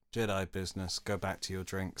Jedi business. Go back to your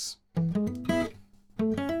drinks.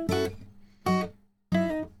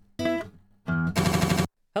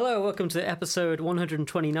 Hello, welcome to episode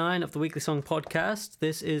 129 of the Weekly Song Podcast.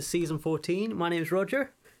 This is season 14. My name is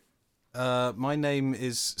Roger. My name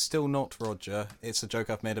is still not Roger. It's a joke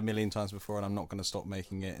I've made a million times before, and I'm not going to stop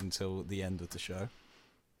making it until the end of the show.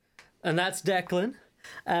 And that's Declan.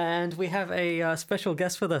 And we have a special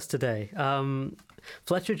guest with us today,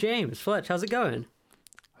 Fletcher James. Fletch, how's it going?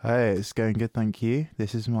 Hey, it's going good, thank you.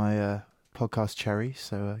 This is my podcast cherry,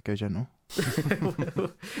 so go gentle.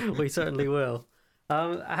 We certainly will.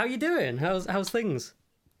 How you doing? How's things?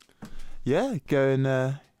 Yeah, going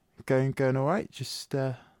all right. Just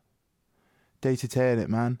day to day in it,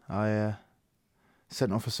 man. I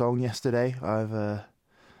sent off a song yesterday. I've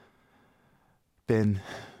been,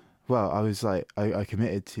 well, I was like, I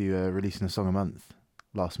committed to releasing a song a month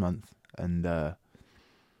last month, and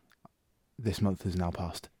this month has now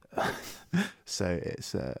passed. So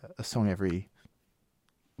it's a song every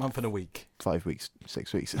month and a week, 5 weeks,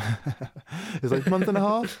 6 weeks. It's like month and a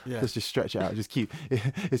half. Yeah. Let's just stretch it out.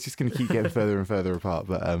 It's just going to keep getting further and further apart.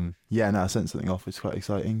 But I sent something off. It's quite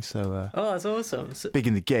exciting. So Oh, that's awesome. big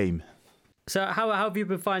in the game. So how have you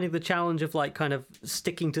been finding the challenge of like kind of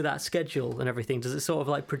sticking to that schedule and everything? Does it sort of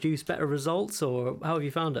like produce better results, or how have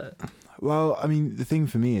you found it? Well, I mean, the thing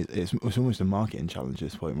for me is it's almost a marketing challenge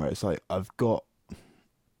at this point, where it's like I've got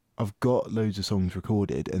loads of songs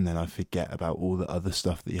recorded, and then I forget about all the other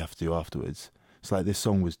stuff that you have to do afterwards. It's like this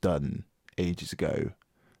song was done ages ago,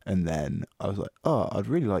 and then I was like, oh, I'd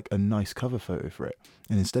really like a nice cover photo for it.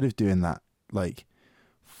 And instead of doing that like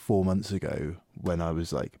 4 months ago when I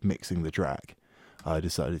was like mixing the track, I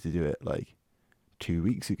decided to do it like 2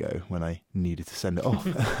 weeks ago when I needed to send it off.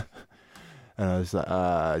 And I was like,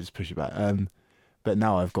 just push it back. But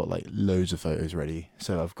now I've got like loads of photos ready,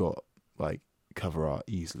 so I've got like cover art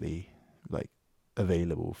easily like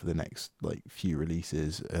available for the next like few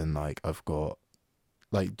releases, and like I've got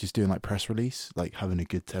like just doing like press release, like having a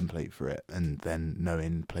good template for it, and then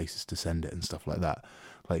knowing places to send it and stuff like that.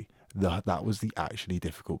 Like that was the actually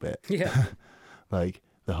difficult bit. Yeah. Like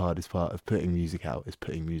the hardest part of putting music out is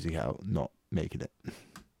putting music out, not making it.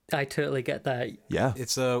 I totally get that. Yeah,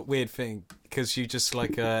 it's a weird thing because you just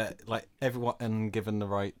like everyone, and given the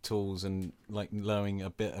right tools and like knowing a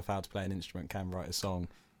bit of how to play an instrument can write a song.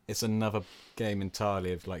 It's another game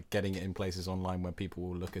entirely of like getting it in places online where people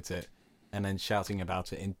will look at it and then shouting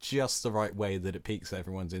about it in just the right way that it piques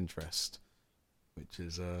everyone's interest, which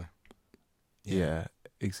is yeah,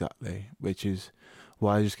 exactly. Which is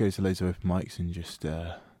why I just go to loads of open mics and just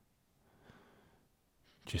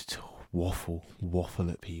waffle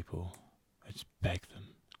at people. I just beg them,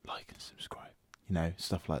 like and subscribe,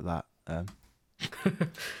 stuff like that.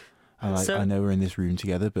 I know we're in this room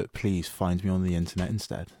together, but please find me on the internet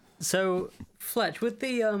instead. So, Fletch, with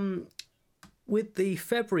the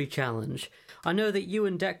February challenge, I know that you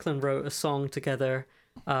and Declan wrote a song together,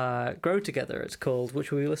 Grow Together it's called,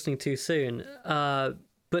 which we'll be listening to soon.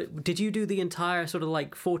 But did you do the entire sort of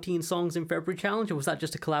like 14 songs in February challenge, or was that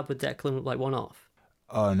just a collab with Declan, like one-off?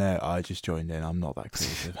 Oh no, I just joined in. I'm not that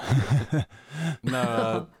creative.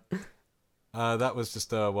 No, that was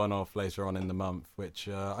just a one-off later on in the month, which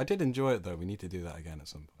I did enjoy it though. We need to do that again at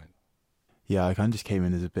some point. Yeah, I kind of just came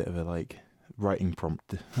in as a bit of a like writing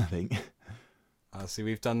prompt, I think. See,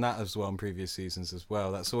 we've done that as well in previous seasons as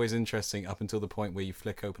well. That's always interesting up until the point where you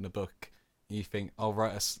flick open a book and you think, I'll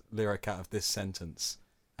write a lyric out of this sentence,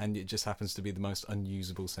 and it just happens to be the most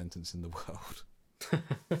unusable sentence in the world.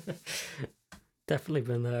 Definitely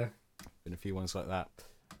been there. Been a few ones like that.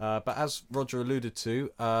 But as Roger alluded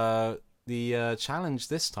to, the challenge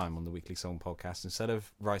this time on the Weekly Song Podcast, instead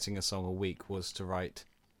of writing a song a week, was to write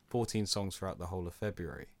 14 songs throughout the whole of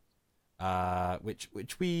February,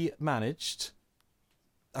 which we managed.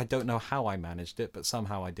 I don't know how I managed it, but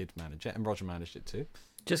somehow I did manage it, and Roger managed it too.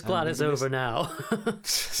 Just glad it's over now.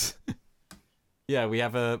 Yeah, we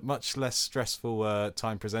have a much less stressful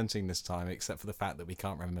time presenting this time, except for the fact that we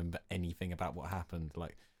can't remember anything about what happened.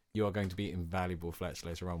 Like, you are going to be invaluable, Fletch,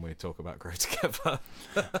 later on when we talk about Grow Together.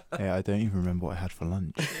 Yeah, I don't even remember what I had for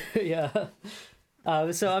lunch. Yeah.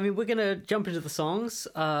 So, I mean, we're going to jump into the songs.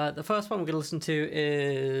 The first one we're going to listen to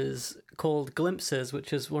is called Glimpses,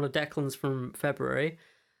 which is one of Declan's from February.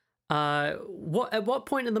 At what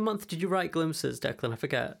point in the month did you write Glimpses, Declan? I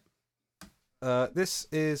forget. This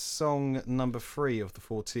is song number 3 of the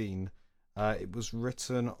 14. It was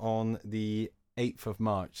written on the 8th of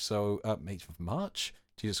March. So, 8th of March?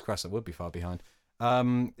 Jesus Christ, that would be far behind.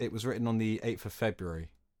 It was written on the 8th of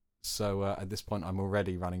February. So, at this point, I'm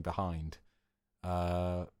already running behind.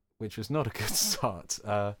 Which was not a good start.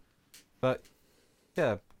 But,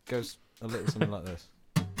 yeah, goes a little something like this.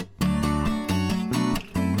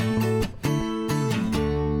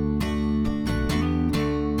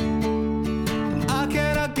 I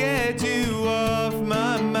cannot get you off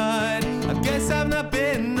my mind. I guess I've not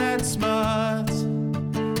been that smart.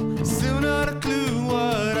 Still not a clue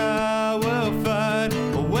what I will find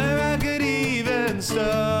or where I could even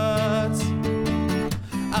start.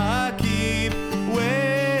 I keep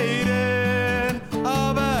waiting,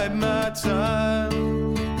 I'll bide my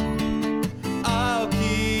time. I'll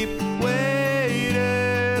keep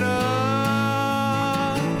waiting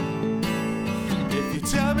on. If you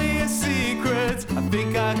tell me a secret, I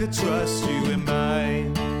think I could trust you in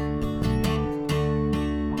mine.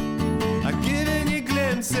 I've given you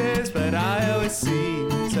glimpses, but I always seem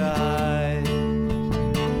to hide.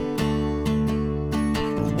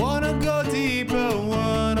 I wanna go deeper,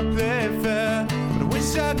 wanna play fair, but I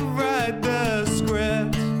wish I could write the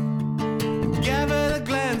script. Gather the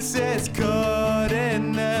glances caught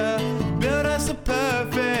in there, build us a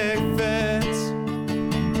perfect fit.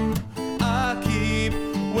 I keep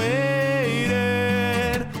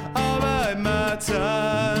waiting, I'll bide my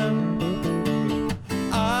time.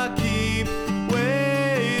 I keep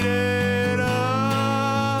waiting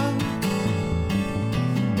on.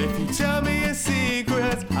 If you tell me a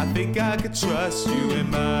secret, I think I could trust you in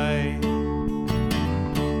mine.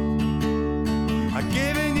 I've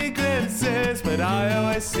given you glimpses, but I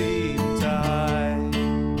always seem to hide.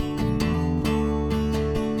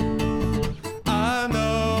 I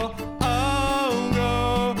know I'll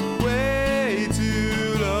go way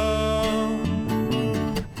too long.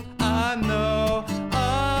 I know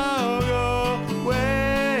I'll go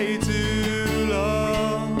way too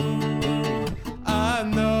long. I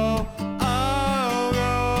know I'll go.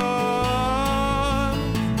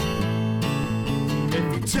 If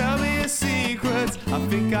you tell me a secret, I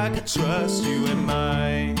think I could trust you in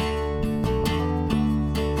mine.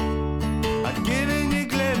 I've given you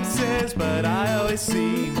glimpses, but I always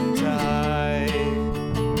seem to hide.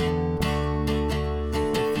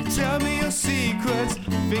 If you tell me your secrets,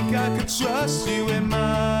 I think I could trust you in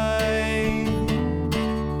mine.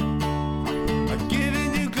 I've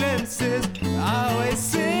given you glimpses, but I always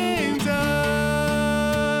seem to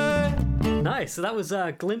hide. Nice. So that was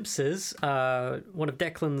Glimpses, one of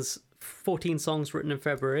Declan's 14 songs written in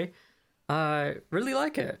February. Really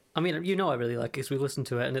like it. I mean, you know I really like it because we listened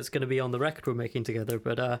to it and it's going to be on the record we're making together.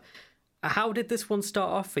 But how did this one start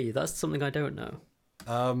off for you? That's something I don't know.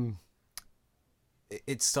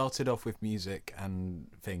 It started off with music and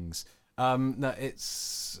things. No,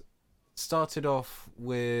 it's started off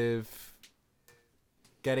with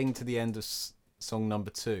getting to the end of song number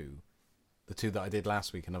 2, the 2 that I did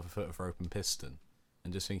last week, Another Foot of Rope and Piston,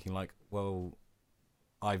 and just thinking like, well,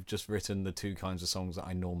 I've just written the 2 kinds of songs that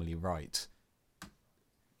I normally write.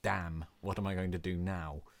 Damn, what am I going to do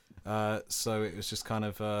now? So it was just kind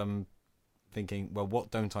of thinking, well,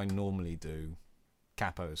 what don't I normally do?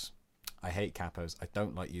 Capos. I hate capos. I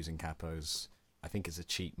don't like using capos. I think it's a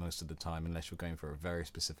cheat most of the time unless you're going for a very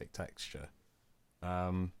specific texture.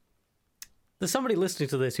 There's somebody listening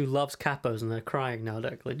to this who loves capos and they're crying now,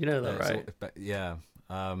 Declan. You know that, right? Yeah.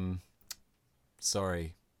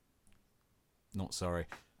 Sorry. Not sorry.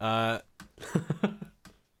 But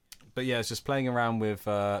yeah, it's just playing around with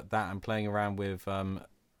that and playing around with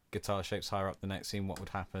guitar shapes higher up the neck, seeing what would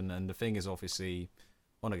happen. And the thing is, obviously,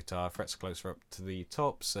 on a guitar, frets closer up to the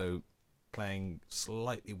top, so playing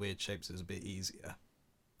slightly weird shapes is a bit easier.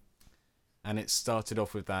 And it started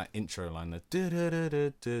off with that intro line, the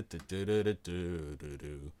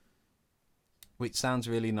which sounds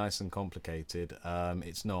really nice and complicated.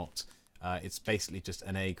 It's not. It's basically just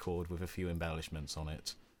an A chord with a few embellishments on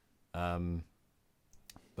it.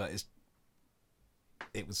 But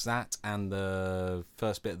it was that and the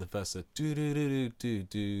first bit of the verse, the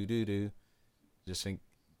do. Just think,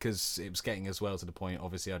 because it was getting as well to the point,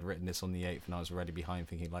 obviously I'd written this on the 8th and I was already behind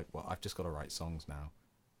thinking like, well, I've just got to write songs now.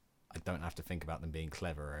 I don't have to think about them being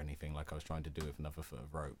clever or anything like I was trying to do with Another Foot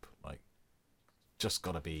of Rope. Like, just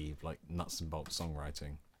got to be like nuts and bolts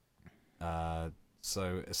songwriting.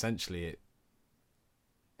 So essentially it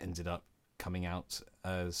ended up coming out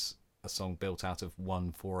as a song built out of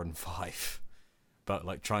 1, 4 and 5, but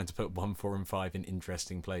like trying to put 1, 4 and 5 in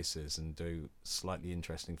interesting places and do slightly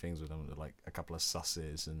interesting things with them, like a couple of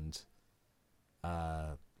susses and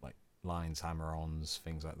like lines, hammer-ons,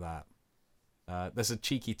 things like that. There's a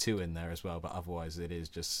cheeky 2 in there as well, but otherwise it is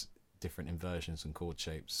just different inversions and chord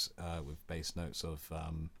shapes with bass notes of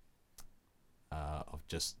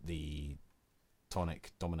just the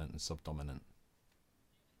tonic, dominant and subdominant.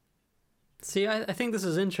 See, I think this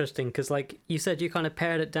is interesting because, like you said, you kind of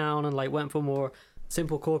pared it down and like went for more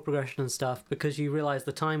simple chord progression and stuff because you realized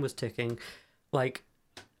the time was ticking. Like,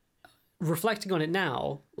 reflecting on it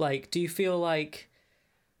now, like, do you feel like,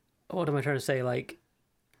 what am I trying to say? Like,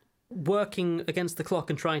 working against the clock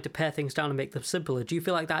and trying to pare things down and make them simpler, do you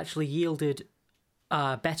feel like that actually yielded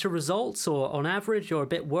better results, or on average, or a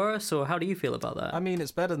bit worse, or how do you feel about that? I mean,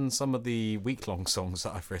 it's better than some of the week-long songs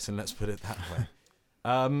that I've written, let's put it that way.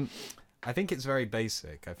 I think it's very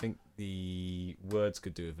basic. I think the words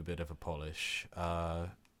could do with a bit of a polish.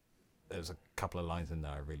 There's a couple of lines in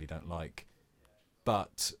there I really don't like.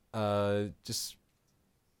 But just,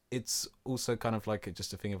 it's also kind of like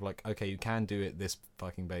just a thing of like, okay, you can do it this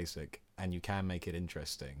fucking basic, and you can make it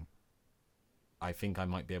interesting. I think I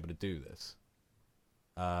might be able to do this.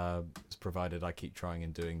 Provided I keep trying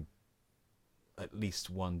and doing at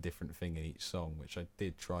least one different thing in each song, which I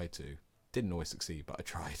did try to. Didn't always succeed, but I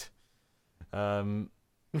tried. What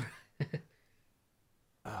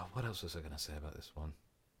else was I going to say about this one?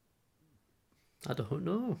 I don't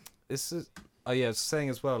know. This is... Oh yeah, I was saying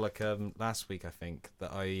as well, like last week I think,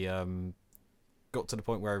 that I got to the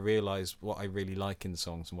point where I realised what I really like in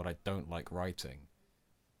songs and what I don't like writing.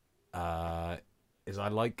 Is I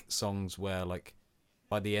like songs where, like,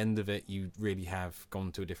 by the end of it, you really have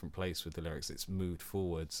gone to a different place with the lyrics. It's moved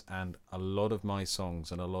forwards, and a lot of my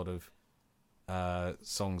songs and a lot of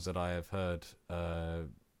songs that I have heard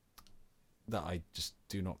that I just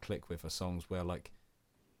do not click with are songs where, like,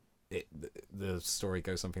 the story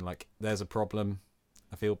goes something like, there's a problem,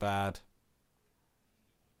 I feel bad,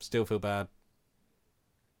 still feel bad,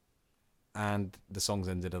 and the song's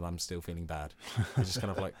ended and I'm still feeling bad. It's just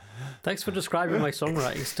kind of like... Thanks for describing my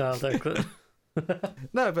songwriting style there, Clint.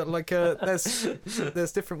 No, but like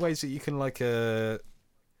there's different ways that you can like do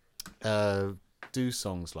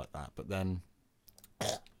songs like that, but then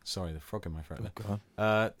sorry, the frog in my throat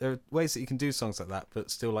there. There are ways that you can do songs like that but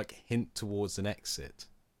still like hint towards an exit,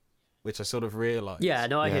 which I sort of realised. Yeah,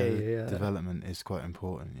 no, I hear you. Yeah. Development is quite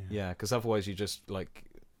important. Yeah, because otherwise you just like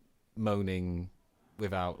moaning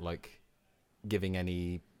without like giving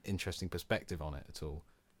any interesting perspective on it at all.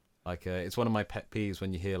 Like, it's one of my pet peeves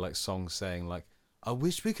when you hear, like, songs saying, like, I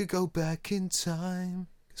wish we could go back in time,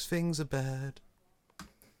 because things are bad.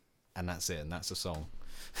 And that's it, and that's a song.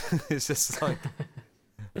 It's just like,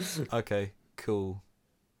 okay, cool.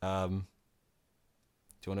 Do you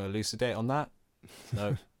want to elucidate on that?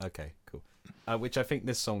 No? Okay, cool. Which I think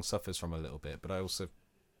this song suffers from a little bit, but I also,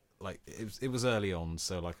 like, it was early on,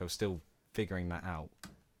 so, like, I was still figuring that out.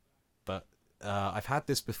 But I've had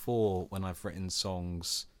this before when I've written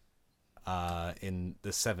songs... in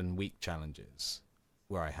the 7-week challenges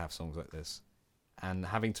where I have songs like this, and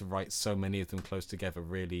having to write so many of them close together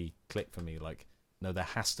really clicked for me. Like, no, there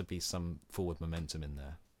has to be some forward momentum in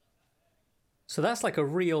there. So that's like a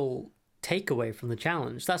real takeaway from the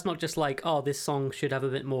challenge. That's not just like, oh, this song should have a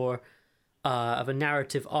bit more of a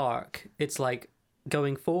narrative arc. It's like,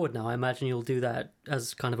 going forward now, I imagine you'll do that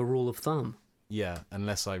as kind of a rule of thumb. Yeah,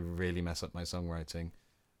 unless I really mess up my songwriting.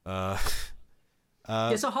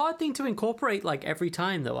 It's a hard thing to incorporate, like, every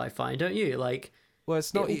time, though, I find, don't you? Like, well,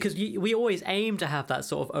 it's not... Because we always aim to have that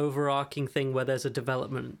sort of overarching thing where there's a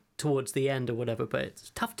development towards the end or whatever, but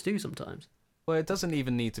it's tough to do sometimes. Well, it doesn't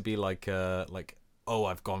even need to be like, oh,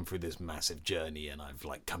 I've gone through this massive journey and I've,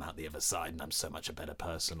 like, come out the other side and I'm so much a better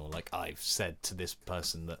person, or, like, I've said to this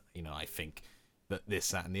person that, you know, I think that this,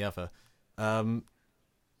 that, and the other.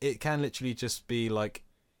 It can literally just be like,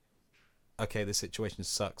 okay, this situation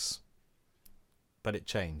sucks, but it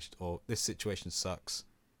changed, or this situation sucks,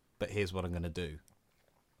 but here's what I'm going to do.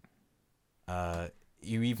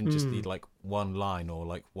 You even just need like one line or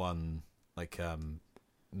like one like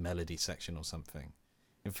melody section or something.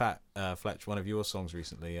 In fact, Fletcher, one of your songs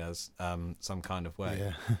recently has Some Kind of Way.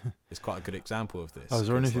 Yeah. It's quite a good example of this. I was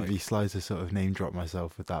wondering if it'd be sly to sort of name drop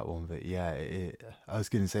myself with that one, but yeah, I was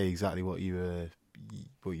going to say exactly what you were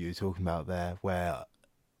talking about there, where,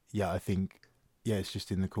 yeah, I think, yeah, it's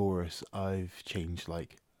just in the chorus, I've changed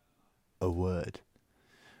like a word,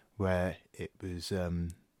 where it was,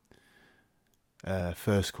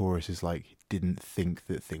 first chorus is like, didn't think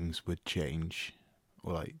that things would change,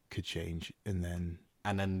 or like could change, and then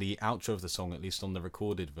the outro of the song, at least on the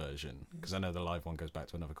recorded version, because I know the live one goes back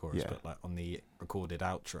to another chorus, but like on the recorded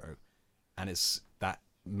outro, and it's that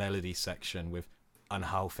melody section with and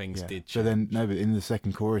how things did change. But then but in the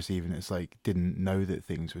second chorus even, it's like didn't know that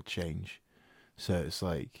things would change. So it's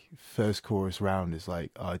like first chorus round is like,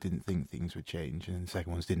 oh, I didn't think things would change, and then the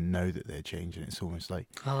second one's didn't know that they'd change, and it's almost like,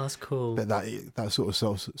 oh, that's cool. But that sort of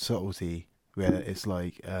subtlety where it's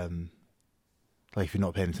like if you're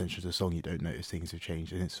not paying attention to the song, you don't notice things have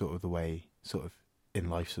changed, and it's sort of the way sort of in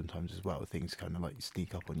life sometimes as well, things kind of like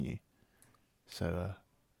sneak up on you. So,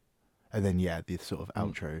 and then the sort of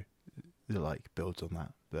outro, like builds on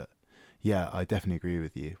that. But yeah, I definitely agree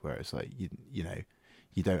with you. Where it's like you know,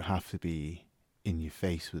 you don't have to be in your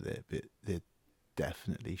face with it, but there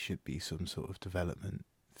definitely should be some sort of development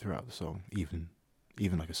throughout the song, even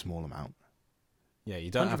like a small amount. Yeah,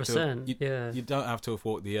 you don't 100%, have to. You don't have to have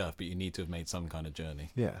walked the earth, but you need to have made some kind of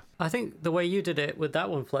journey. Yeah, I think the way you did it with that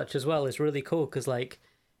one, Fletch, as well, is really cool because like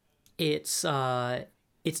it's not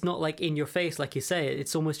like in your face, like you say.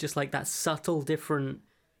 It's almost just like that subtle different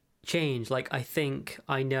change. Like I think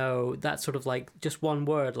I know that sort of like just one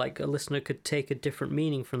word, like a listener could take a different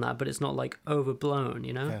meaning from that, but it's not like overblown,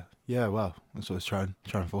 you know? Yeah. Well, that's what I was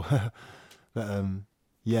trying for. But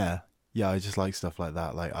yeah, I just like stuff like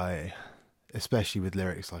that. Like especially with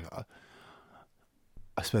lyrics, like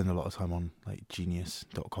I spend a lot of time on like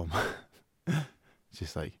genius.com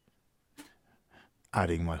just like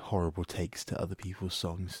adding my horrible takes to other people's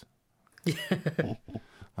songs.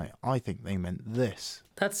 Like, I think they meant this.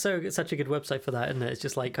 That's such a good website for that, isn't it? It's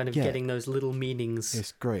just like kind of getting those little meanings.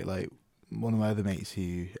 It's great. Like one of my other mates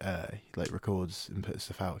who like records and puts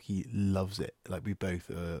stuff out, he loves it. Like we both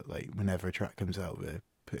like whenever a track comes out, we're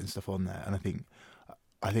putting stuff on there. And I think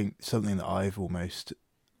something that I've almost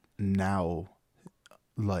now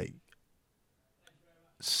like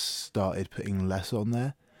started putting less on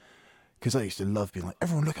there, because I used to love being like,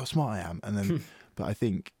 everyone look how smart I am, and then but I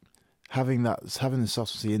think having the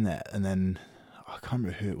subtlety in there, and then I can't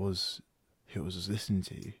remember who it was listening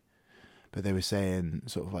to, but they were saying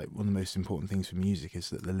sort of like one of the most important things for music is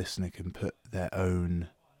that the listener can put their own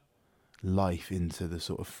life into the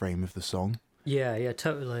sort of frame of the song. Yeah,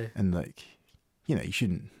 totally. And like, you know, you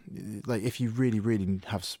shouldn't, like, if you really, really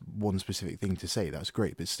have one specific thing to say, that's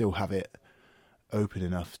great, but still have it open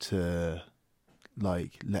enough to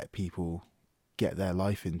like let people get their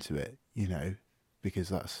life into it, you know, because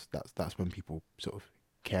that's when people sort of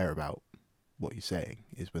care about what you're saying,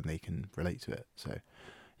 is when they can relate to it. So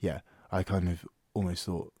yeah, I kind of almost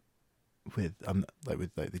thought with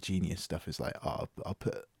the Genius stuff is like, I'll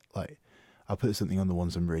put something on the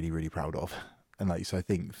ones I'm really, really proud of. And like, so I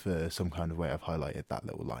think for some kind of way I've highlighted that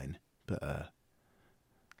little line, but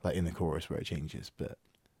like in the chorus where it changes, but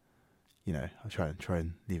you know, I'll try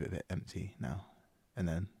and leave it a bit empty now. And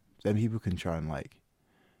then people can try and like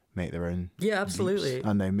make their own. Yeah, absolutely. Loops,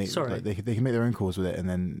 and they can make their own calls with it and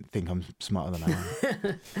then think I'm smarter than I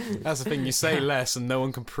am. That's the thing, you say less and no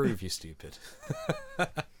one can prove you're stupid.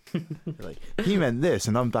 Like, he meant this,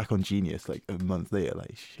 and I'm back on Genius like a month later.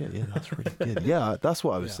 Like, shit, yeah, that's really good. Yeah, that's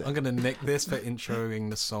what I was saying. I'm gonna nick this for introing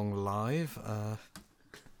the song live.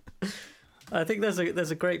 I think there's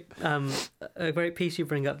a great piece you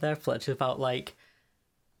bring up there, Fletcher, about like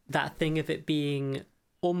that thing of it being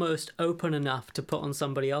almost open enough to put on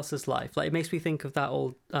somebody else's life. Like, it makes me think of that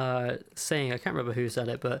old saying, I can't remember who said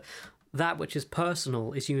it, but that which is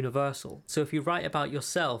personal is universal. So if you write about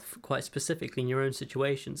yourself quite specifically in your own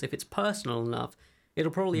situations, if it's personal enough,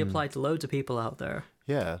 it'll probably apply to loads of people out there.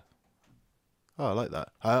 Yeah. Oh, I like that.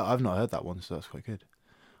 I've not heard that one, so that's quite good.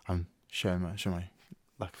 I'm showing my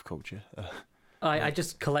lack of culture. I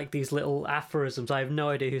just collect these little aphorisms. I have no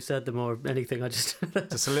idea who said them or anything. I just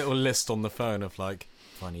a little list on the phone of like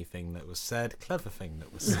funny thing that was said, clever thing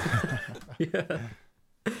that was said.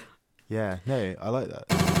 Yeah. No, I like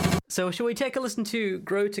that. So shall we take a listen to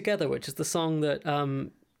Grow Together, which is the song that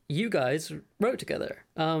you guys wrote together?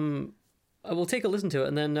 We'll take a listen to it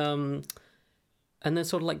and then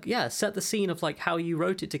sort of like, set the scene of like how you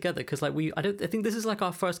wrote it together, because like I think this is like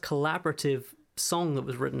our first collaborative song that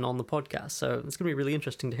was written on the podcast, so it's gonna be really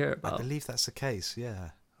interesting to hear about. I believe that's the case.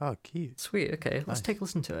 Yeah. Oh, cute. Sweet. Okay, let's take a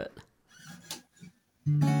listen to it.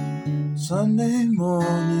 Sunday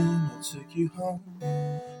morning, I took you home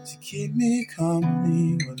to keep me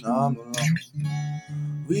company when I'm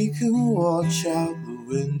alone. We can watch out the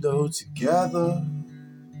window together.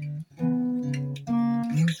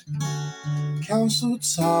 Council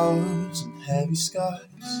towers and heavy skies,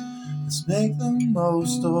 let's make the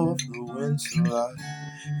most of the winter light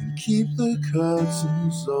and keep the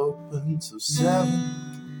curtains open till 7.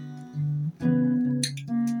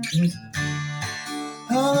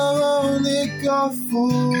 And I've only got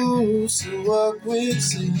fools to work with,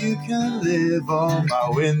 so you can live on my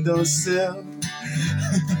windowsill.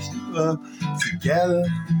 Together.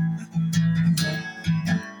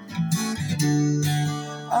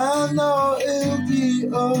 I know it'll be a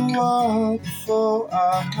while before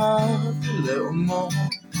I have a little more.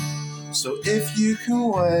 So if you can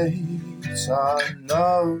wait, I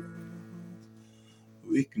know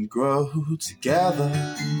we can grow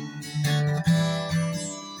together.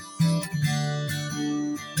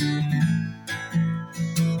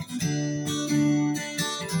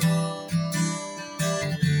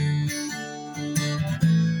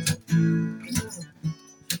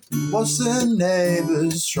 Watch the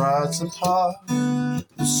neighbours try to park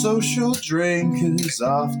the social drinkers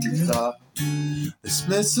after dark. They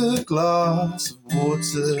split a glass of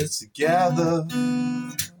water together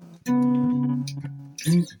and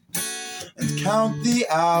count the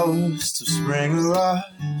hours till spring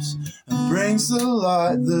arrives and brings the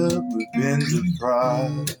light that we've been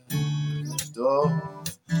deprived of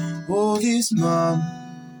all these months.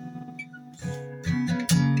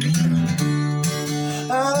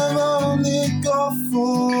 And I've only got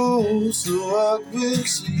fools to work with,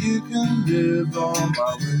 so you can live on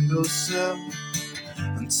my windowsill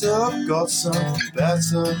until I've got something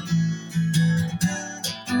better.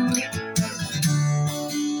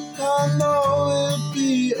 I know it'll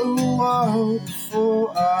be a while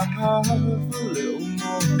before I have a little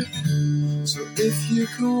more. So if you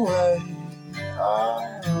can wait,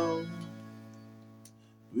 I know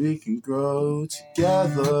we can grow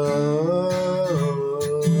together.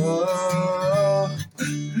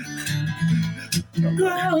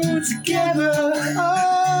 Grow together.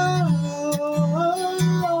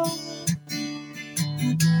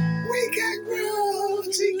 We can grow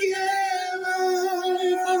together.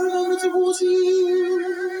 If I remember to water you.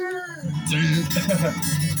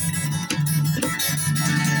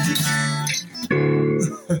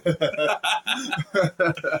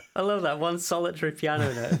 I love that one solitary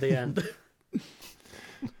piano note at the end.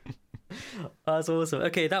 That's awesome.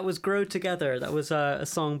 Okay, that was Grow Together. That was a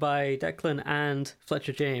song by Declan and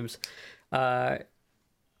Fletcher James. That's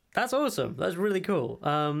awesome. That's really cool.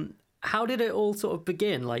 How did it all sort of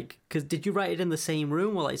begin? Like, because did you write it in the same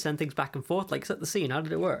room or like send things back and forth? Like, set the scene. How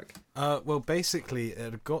did it work? Well, basically,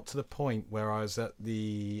 it got to the point where I was at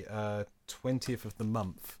the 20th of the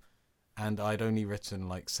month, and I'd only written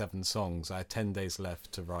like 7 songs. I had 10 days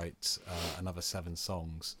left to write another 7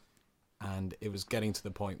 songs. And it was getting to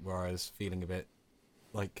the point where I was feeling a bit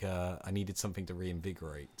like I needed something to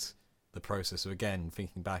reinvigorate the process. So again,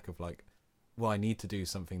 thinking back of like, well, I need to do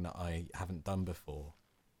something that I haven't done before.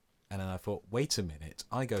 And then I thought, wait a minute,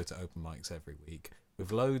 I go to open mics every week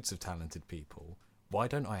with loads of talented people. Why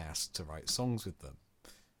don't I ask to write songs with them?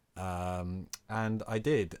 And I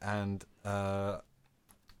did. And Fletcher,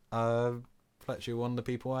 you're one of the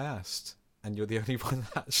people I asked. And you're the only one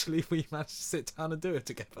that actually we managed to sit down and do it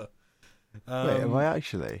together. Wait, am I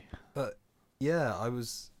actually? But yeah, I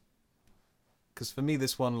was, because for me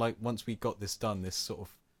this one, like once we got this done, this sort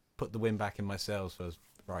of put the wind back in my sails for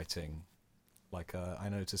writing. Like I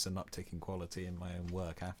noticed an uptick in quality in my own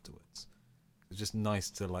work afterwards. It was just nice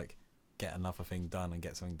to like get another thing done and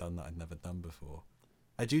get something done that I'd never done before.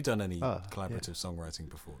 Had you done any collaborative songwriting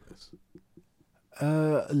before this?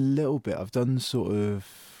 A little bit. I've done sort of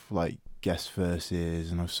like guest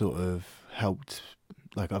verses, and I've sort of helped.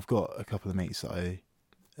 Like I've got a couple of mates that I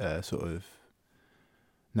sort of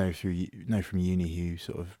know from uni who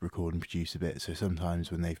sort of record and produce a bit. So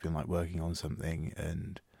sometimes when they've been like working on something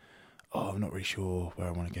and I'm not really sure where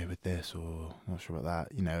I want to go with this, or I'm not sure about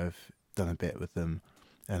that, you know, I've done a bit with them,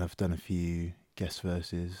 and I've done a few guest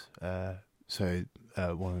verses. So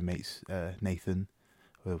one of my mates, Nathan,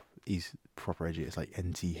 well, he's proper edgy. It's like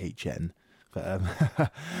NTHN. But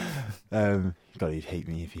God, he'd hate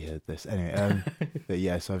me if he heard this. Anyway, but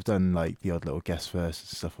yeah, so I've done like the odd little guest verse and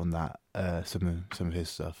stuff on that. Some of his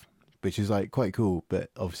stuff, which is like quite cool. But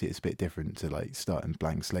obviously, it's a bit different to like starting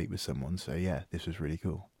blank slate with someone. So yeah, this was really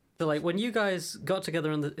cool. So like when you guys got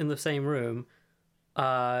together in the same room,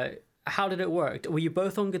 how did it work? Were you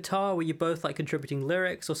both on guitar? Were you both like contributing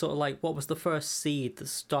lyrics, or sort of like what was the first seed that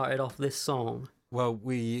started off this song? Well,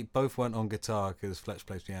 we both weren't on guitar because Fletch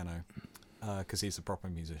plays piano. Because he's a proper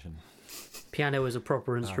musician. Piano is a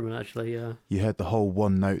proper instrument, actually, yeah. You heard the whole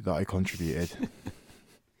one note that I contributed.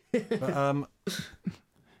 But,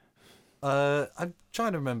 I'm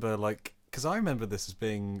trying to remember, like, because I remember this as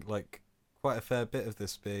being, like, quite a fair bit of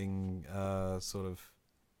this being sort of,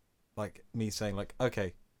 like, me saying, like,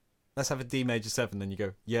 okay, let's have a D major 7, then you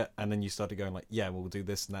go, yeah, and then you started going, like, yeah, we'll do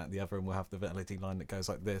this and that and the other, and we'll have the melody line that goes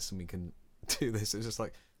like this, and we can do this. It's just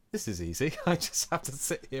like, this is easy. I just have to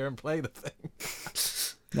sit here and play the thing.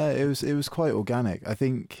 No, it was quite organic. I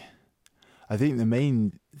think the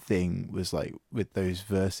main thing was like with those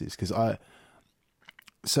verses, because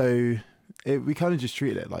we kind of just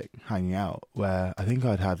treated it like hanging out. Where I think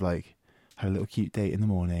I'd had a little cute date in the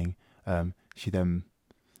morning. She then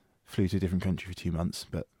flew to a different country for 2 months,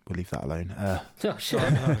 but we'll leave that alone. Oh shit!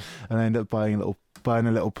 And I ended up buying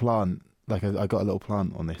a little plant. Like I got a little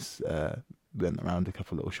plant on this went around a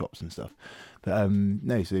couple of little shops and stuff. But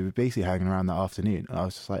no, so we were basically hanging around that afternoon, and I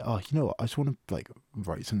was just like, oh, you know what? I just want to like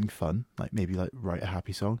write something fun, like maybe like write a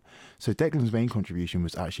happy song. So Declan's main contribution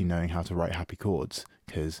was actually knowing how to write happy chords,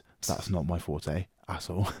 because that's not my forte at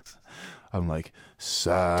all. I'm like,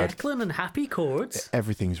 sad. Declan and happy chords.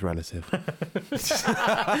 Everything's relative.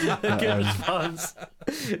 Good response.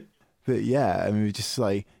 But yeah, I mean, we just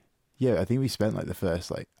like, yeah, I think we spent like the first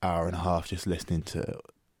like hour and a half just listening to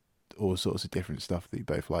all sorts of different stuff that we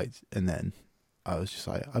both liked. And then I was just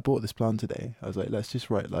like, I bought this plant today. I was like, let's just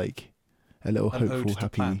write like a little An ode hopeful, to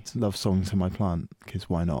happy plant. love song to my plant, because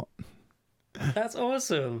why not? That's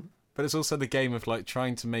awesome. But it's also the game of like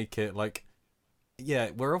trying to make it like, yeah,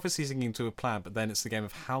 we're obviously singing to a plant, but then it's the game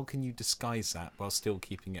of how can you disguise that while still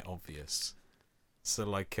keeping it obvious. So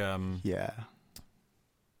like, Yeah.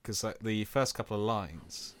 because like the first couple of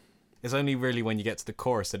lines, it's only really when you get to the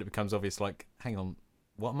chorus that it becomes obvious. Like, hang on,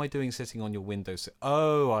 what am I doing sitting on your windowsill?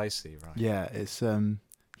 Oh, I see, right. Yeah, it's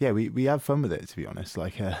yeah, we have fun with it, to be honest.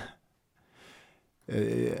 Like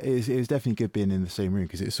it was definitely good being in the same room,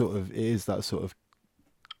 because it is that sort of,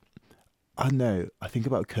 I don't know, I think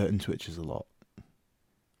about curtain twitchers a lot.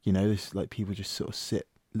 You know, this like people just sort of sit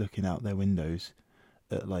looking out their windows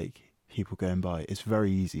at like people going by. It's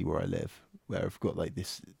very easy where I live, where I've got like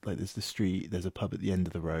this, like there's the street, there's a pub at the end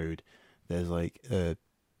of the road, there's like a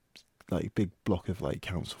like big block of like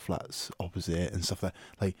council flats opposite and stuff like that.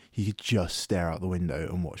 Like you could just stare out the window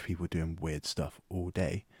and watch people doing weird stuff all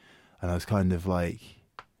day. And I was kind of like,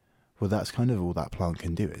 well, that's kind of all that plant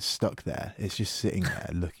can do. It's stuck there. It's just sitting there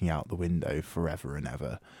looking out the window forever and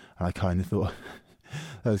ever. And I kind of thought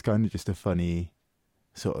that was kind of just a funny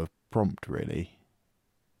sort of prompt, really.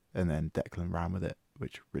 And then Declan ran with it,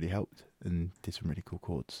 which really helped and did some really cool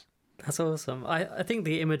chords. That's awesome. I think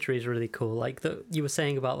the imagery is really cool. Like you were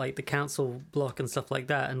saying about like the council block and stuff like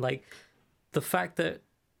that, and like the fact that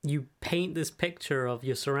you paint this picture of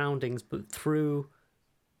your surroundings, but through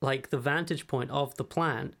like the vantage point of the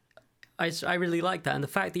plant. I really like that, and the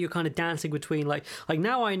fact that you're kind of dancing between like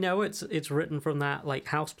now I know it's written from that like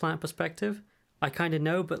house plant perspective. I kind of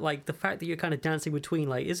know, but like the fact that you're kind of dancing between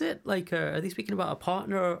like, is it like are they speaking about a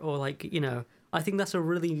partner or like, you know? I think that's a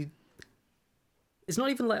really. It's not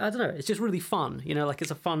even like, I don't know, it's just really fun, you know, like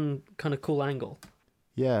it's a fun kind of cool angle.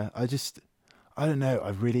 Yeah, I don't know,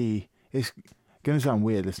 it's going to sound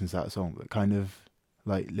weird listening to that song, but kind of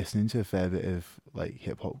like listening to a fair bit of like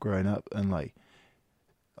hip hop growing up, and like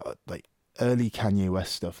early Kanye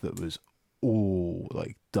West stuff that was all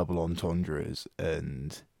like double entendres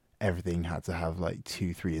and everything had to have like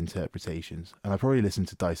 2-3 interpretations. And I probably listened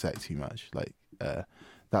to Dissect too much. Like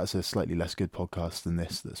that's a slightly less good podcast than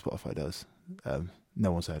this that Spotify does.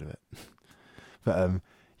 No one's heard of it. But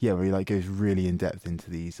yeah, where he like goes really in depth into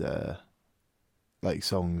these like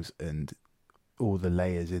songs and all the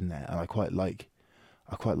layers in there. And I quite like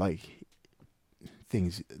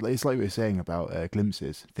things. It's like we were saying about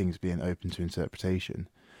glimpses, things being open to interpretation.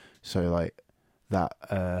 So like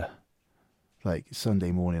that like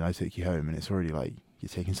Sunday morning I took you home, and it's already like you're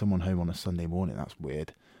taking someone home on a Sunday morning. That's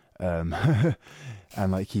weird.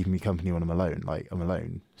 And like keeping me company when I'm alone. Like I'm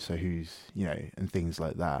alone, so who's, you know, and things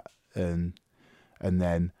like that. And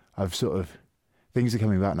then I've sort of, things are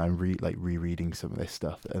coming back, and I'm rereading some of this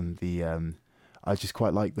stuff, and the I just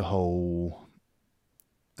quite like the whole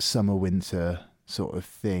summer winter sort of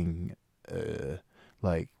thing.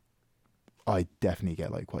 Like I definitely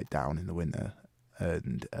get like quite down in the winter,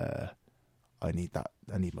 and I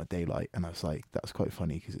need my daylight. And I was like, that's quite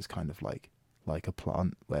funny, because it's kind of like a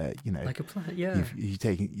plant, where, you know, Like a plant, yeah. you've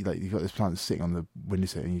got this plant sitting on the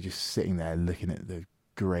windowsill, and you're just sitting there looking at the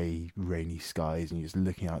grey, rainy skies, and you're just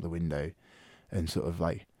looking out the window and sort of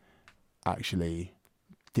like actually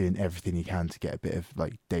doing everything you can to get a bit of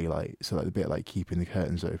like daylight. So like a bit like keeping the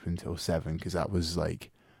curtains open till 7, because that was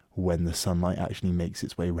like when the sunlight actually makes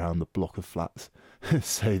its way around the block of flats.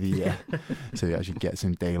 So you actually get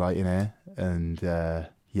some daylight in there, and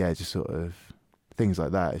yeah, just sort of things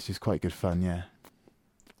like that. It's just quite good fun, yeah.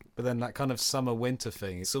 But then that kind of summer winter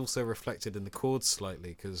thing, it's also reflected in the chords slightly,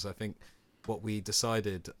 because I think what we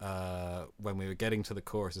decided when we were getting to the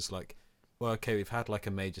chorus is like, well, okay, we've had like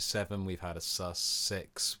a major 7, we've had a sus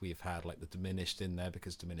 6, we've had like the diminished in there,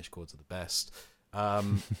 because diminished chords are the best.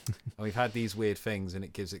 And we've had these weird things, and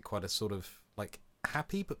it gives it quite a sort of like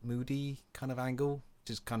happy but moody kind of angle,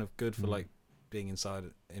 which is kind of good for like being inside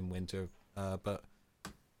in winter. But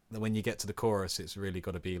when you get to the chorus, it's really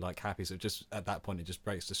got to be like happy. So just at that point, it just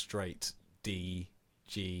breaks to straight D,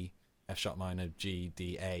 G, F sharp minor, G,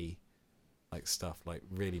 D, A, like stuff, like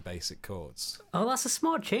really basic chords. Oh, that's a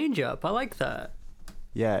smart change up. I like that.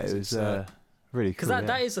 Yeah, it was Really Because cool.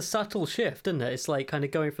 that is a subtle shift, isn't it? It's like kind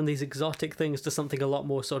of going from these exotic things to something a lot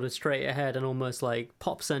more sort of straight ahead and almost like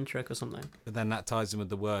pop centric or something. But then that ties in with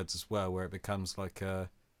the words as well, where it becomes like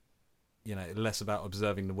less about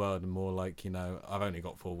observing the world and more like, I've only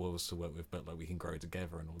got four walls to work with, but like we can grow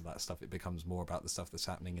together and all that stuff. It becomes more about the stuff that's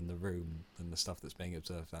happening in the room than the stuff that's being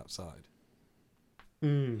observed outside.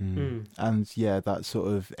 And that sort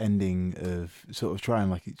of ending of sort of trying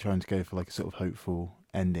to go for like a sort of hopeful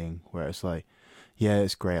ending where it's like, yeah,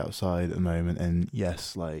 it's grey outside at the moment, and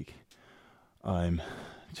yes, like I'm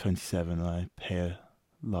 27 and I pay a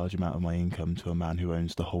large amount of my income to a man who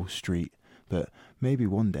owns the whole street, but maybe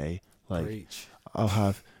one day, like, Preach.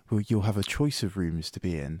 you'll have a choice of rooms to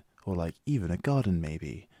be in, or like even a garden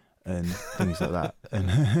maybe, and things like that,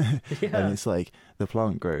 and and it's like the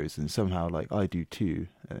plant grows, and somehow like I do too,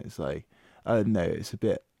 and it's like, no, it's a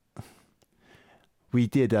bit. We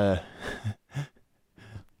did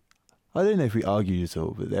I don't know if we argued at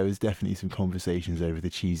all, but there was definitely some conversations over the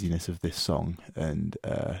cheesiness of this song, and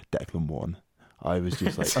Declan won. I was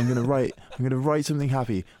just like, I'm gonna write something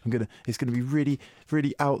happy. It's gonna be really,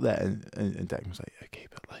 really out there, and Declan was like, okay,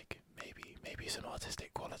 but like maybe some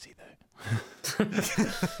artistic quality though.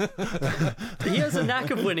 He has a knack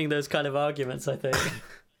of winning those kind of arguments, I think.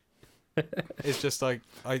 It's just like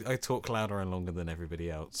I talk louder and longer than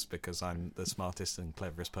everybody else because I'm the smartest and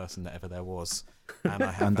cleverest person that ever there was, and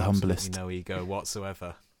I have And the absolutely humblest. no ego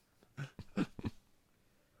whatsoever.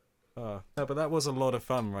 No, but that was a lot of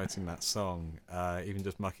fun writing that song. Even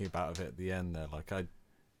just mucking about with it at the end there, like I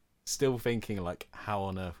still thinking like, how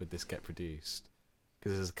on earth would this get produced?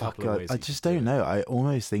 Because there's a couple of ways. I just don't know. I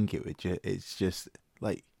almost think it would. It's just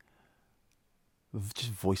like.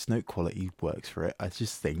 Just voice note quality works for it. I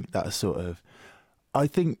just think that's sort of. I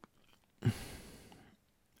think.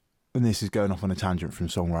 And this is going off on a tangent from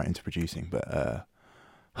songwriting to producing, but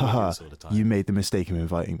haha, you made the mistake of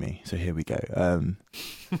inviting me, so here we go.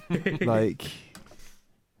 Like,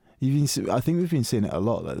 I think we've been seeing it a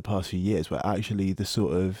lot like the past few years, where actually the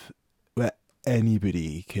sort of where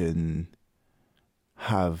anybody can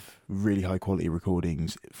have really high quality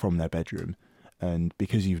recordings from their bedroom. And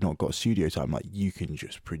because you've not got studio time, like you can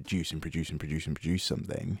just produce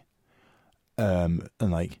something. And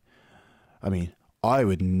like, I mean, I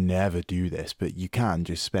would never do this, but you can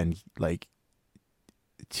just spend like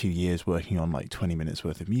 2 years working on like 20 minutes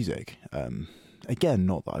worth of music. Again,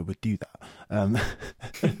 not that I would do that,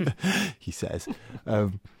 he says. But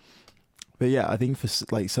yeah, I think for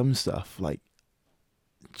like some stuff, like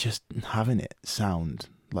just having it sound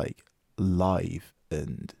like live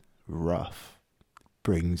and rough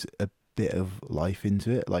brings a bit of life into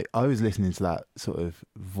it. Like I was listening to that sort of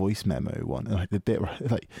voice memo one, and like the bit where,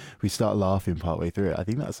 like we start laughing partway through it. I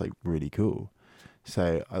think that's like really cool.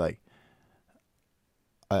 So I like,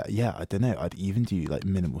 I don't know. I'd even do like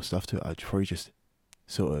minimal stuff to it. I'd probably just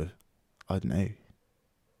sort of, I don't know,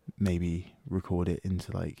 maybe record it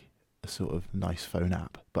into like a sort of nice phone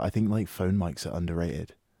app. But I think like phone mics are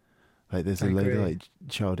underrated. Like there's a load of like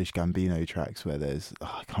Childish Gambino tracks where there's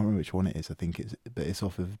I can't remember which one it is. I think it's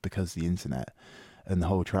off of Because the Internet, and the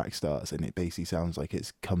whole track starts and it basically sounds like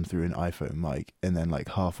it's come through an iPhone mic, and then like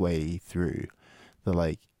halfway through the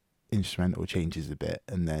like instrumental changes a bit,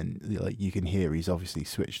 and then like you can hear he's obviously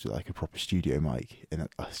switched to like a proper studio mic, and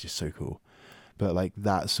it's just so cool. But like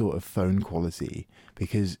that sort of phone quality,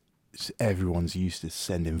 because everyone's used to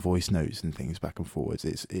sending voice notes and things back and forwards,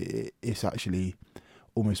 it's actually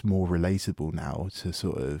almost more relatable now to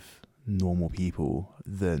sort of normal people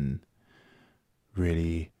than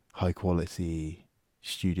really high quality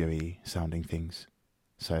studio-y sounding things.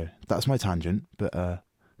 So that's my tangent, but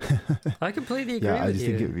I completely agree yeah, I with just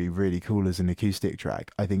you. think it would be really cool as an acoustic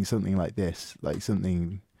track. I think something like this, like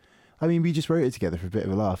something, I mean, we just wrote it together for a bit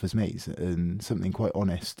of a laugh as mates, and something quite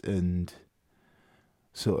honest and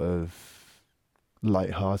sort of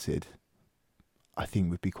light-hearted, I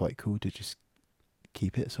think would be quite cool to just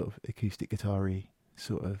keep it sort of acoustic guitar-y,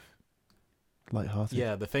 sort of light-hearted.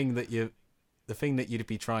 Yeah, the thing that you'd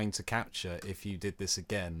be trying to capture if you did this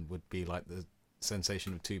again would be like the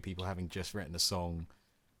sensation of two people having just written a song,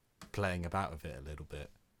 playing about with it a little bit.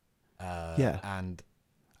 Yeah, and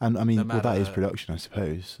I mean, no well, that is matter- production, I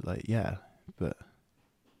suppose. Like, yeah, but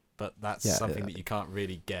that's Yeah, something that you can't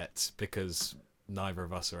really get because neither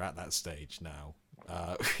of us are at that stage now.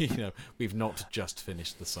 We've not just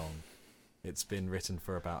finished the song. It's been written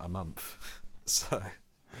for about a month. So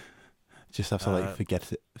just have to like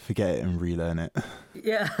forget it and relearn it.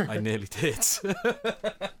 Yeah. I nearly did.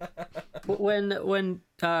 When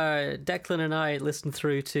Declan and I listened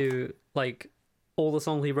through to like all the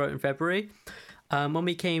songs he wrote in February, when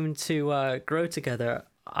we came to grow together,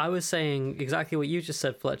 I was saying exactly what you just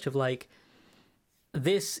said, Fletch, of like,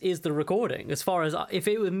 this is the recording. As far as if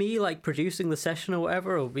it were me like producing the session or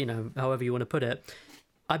whatever, or however you want to put it,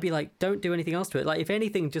 I'd be like, don't do anything else to it. Like, if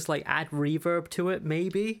anything, just like add reverb to it,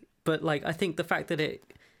 maybe. But like, I think the fact that it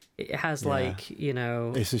has like,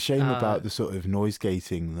 it's a shame about the sort of noise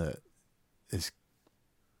gating that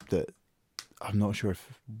I'm not sure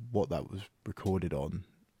what that was recorded on.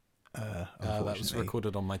 That was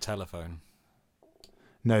recorded on my telephone.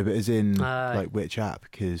 No, but as in like which app?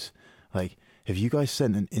 Because like, have you guys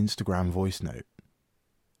sent an Instagram voice note?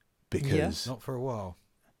 Because not for a while.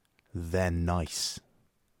 They're nice.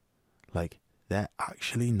 Like, they're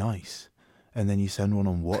actually nice. And then you send one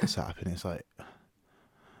on WhatsApp and it's like,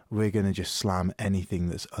 we're going to just slam anything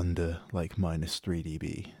that's under like -3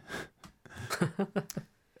 dB. So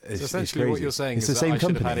essentially what you're saying is that I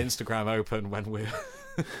should have had Instagram open when we're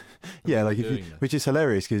yeah, like which is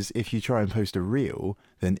hilarious, because if you try and post a reel,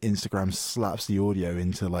 then Instagram slaps the audio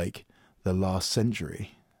into like the last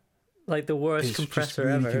century. Like the worst compressor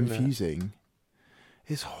ever. It's really confusing.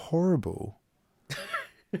 It's horrible.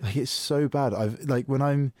 Like, it's so bad. When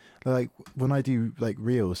I do like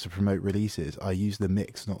reels to promote releases, I use the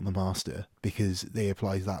mix, not the master, because they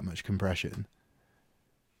apply that much compression.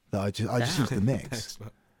 That I just use the mix,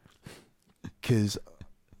 because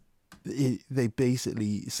they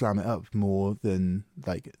basically slam it up more than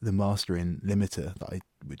like the mastering limiter that I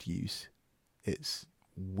would use. It's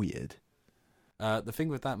weird. The thing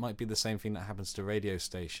with that might be the same thing that happens to radio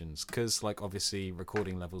stations, because like obviously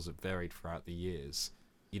recording levels have varied throughout the years.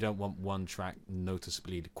 You don't want one track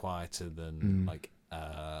noticeably quieter than like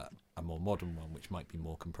a more modern one, which might be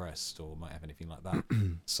more compressed or might have anything like that.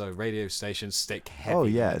 So radio stations stick heavy. Oh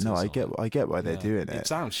yeah, no, I get why they're doing it. It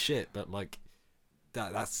sounds shit, but like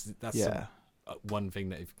that's one thing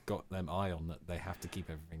that they've got them eye on, that they have to keep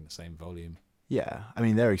everything the same volume. Yeah, I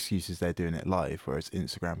mean, their excuse is they're doing it live, whereas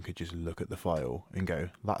Instagram could just look at the file and go,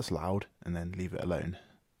 "That's loud," and then leave it alone.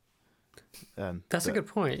 That's a good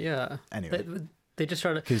point. Yeah. Anyway. They just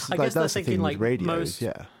try to. I guess they're thinking like radios,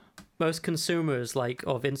 most consumers like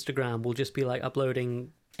of Instagram will just be like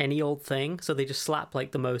uploading any old thing, so they just slap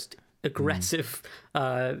like the most aggressive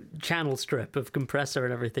channel strip of compressor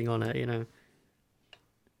and everything on it.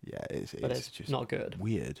 Yeah, it's just not good.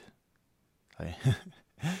 Weird.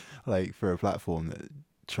 Like for a platform that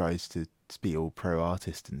tries to be all pro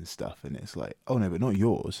artist and stuff, and it's like, oh no, but not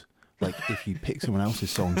yours. Like, if you pick someone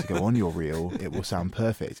else's song to go on your reel, it will sound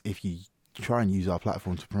perfect. If you try and use our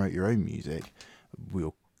platform to promote your own music,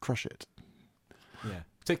 we'll crush it. Yeah,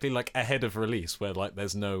 particularly like ahead of release, where like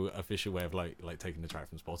there's no official way of like taking the track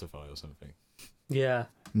from Spotify or something. Yeah.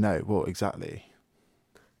 No, well, exactly.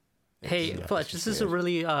 Hey, Fletch, this is a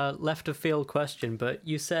really left of field question, but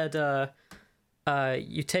you said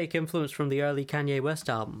you take influence from the early Kanye West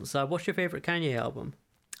albums. What's your favorite Kanye album?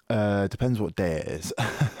 Depends what day it is.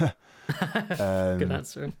 Good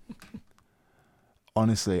answer.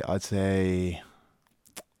 Honestly, I'd say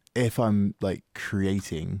if I'm like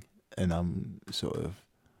creating and I'm sort of,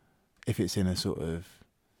 if it's in a sort of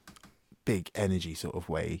big energy sort of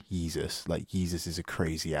way, Yeezus. Like, Yeezus is a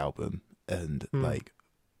crazy album and like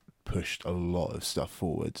pushed a lot of stuff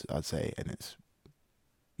forward, I'd say. And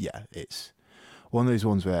it's one of those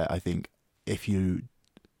ones where I think if you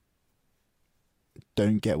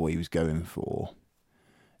don't get what he was going for,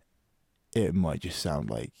 it might just sound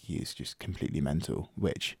like he's just completely mental,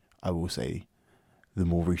 which I will say the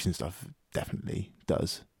more recent stuff definitely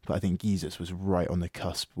does. But I think Yeezus was right on the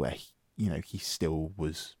cusp where, he still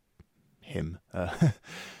was him. But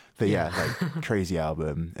like, crazy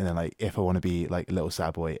album. And then like, if I want to be like Little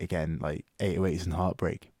Sad Boy, again, like 808s and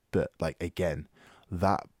Heartbreak. But like, again,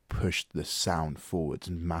 that pushed the sound forwards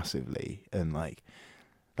massively. And like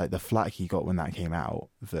the flack he got when that came out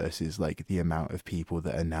versus like the amount of people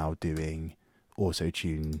that are now doing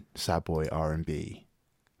auto-tune sad boy R&B,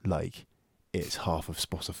 like it's half of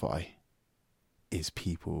Spotify is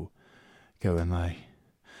people going like,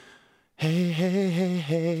 hey, hey, hey,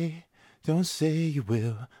 hey, don't say you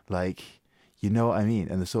will, like, you know what I mean?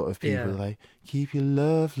 And the sort of people like, keep your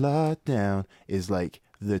love locked down is like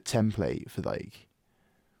the template for like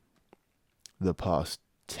the past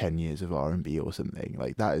 10 years of R&B or something.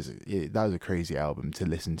 Like, that was a crazy album to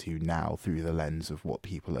listen to now through the lens of what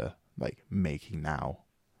people are like making now.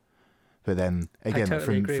 But then again,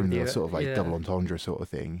 totally from the sort of like double entendre sort of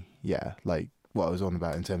thing, like what I was on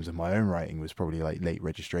about in terms of my own writing was probably like Late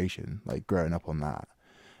Registration, like growing up on that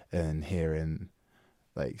and hearing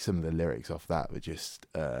like some of the lyrics off that were just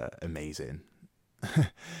amazing.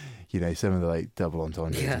 Some of the like double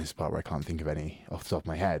entendres in this part where I can't think of any off the top of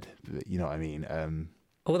my head, but you know what I mean.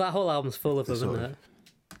 Well, that whole album's full of them, isn't it?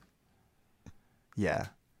 yeah,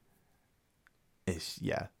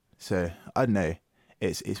 So I don't know.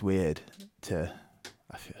 It's weird to.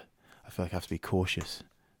 I feel like I have to be cautious.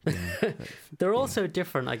 They're all so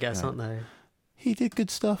different, I guess, aren't they? He did good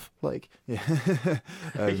stuff. Like, yeah.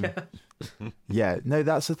 Yeah. Yeah, no,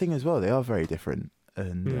 that's the thing as well. They are very different,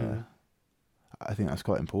 and I think that's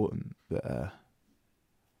quite important. But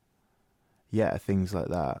yeah, things like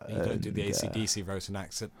that. You don't do the AC/DC route and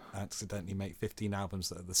accidentally make 15 albums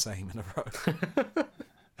that are the same in a row.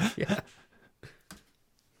 Yeah.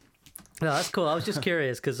 No, that's cool. I was just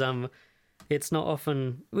curious because it's not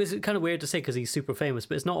often. It was kind of weird to say because he's super famous,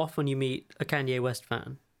 but it's not often you meet a Kanye West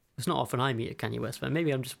fan. It's not often I meet a Kanye West fan.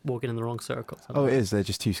 Maybe I'm just walking in the wrong circles. Oh, it is. They're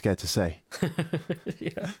just too scared to say.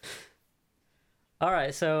 Yeah. All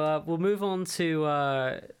right, so we'll move on to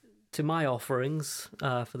my offerings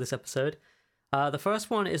for this episode. The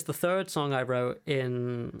first one is the third song I wrote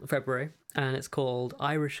in February, and it's called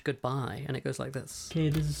Irish Goodbye, and it goes like this. Okay,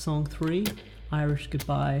 this is song 3, Irish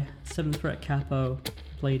Goodbye, 7th fret capo,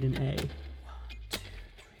 played in A. 1, 2,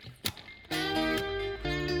 3, 4.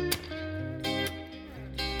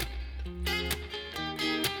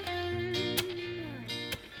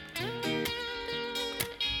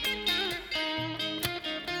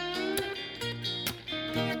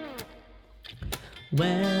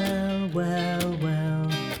 Well, well, well,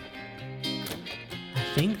 I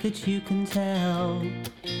think that you can tell.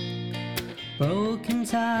 Broken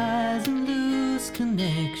ties and loose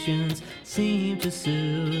connections seem to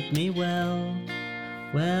suit me well.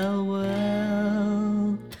 Well,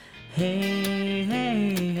 well, hey,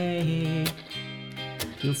 hey, hey,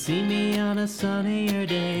 you'll see me on a sunnier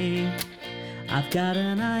day. I've got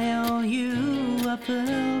an eye on you, I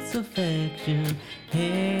felt affection.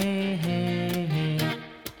 Hey, hey, hey,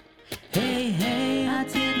 hey, hey, I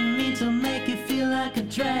didn't mean to make you feel like a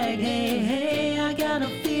drag. Hey, hey, I got a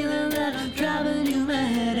feeling that I'm driving you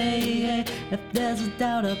mad. Hey, hey, if there's a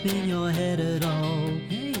doubt up in your head at all,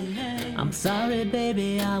 hey, hey, I'm sorry,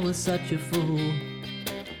 baby, I was such a fool.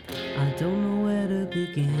 I don't know where to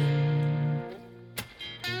begin.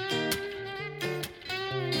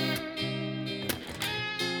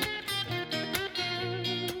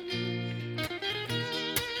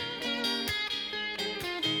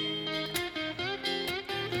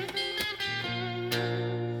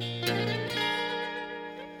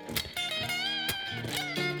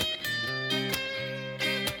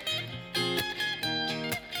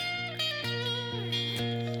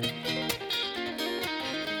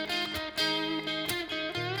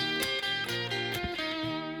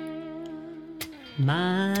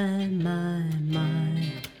 My,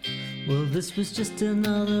 well, this was just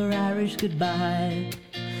another Irish goodbye,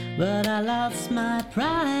 but I lost my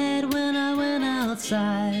pride when I went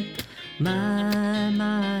outside. My,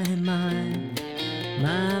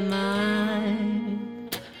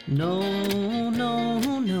 no, no,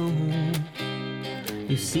 no,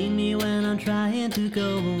 you see me when I'm trying to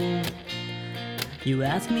go. You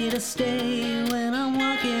ask me to stay when I'm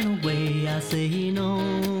walking away. I say no,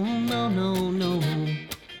 no, no, no.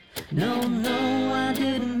 No, no, I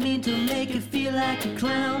didn't mean to make you feel like a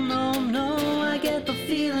clown. No, no, I get the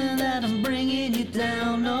feeling that I'm bringing you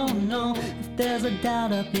down. No, no, if there's a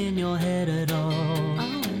doubt up in your head at all,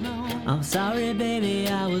 oh, no. I'm sorry, baby,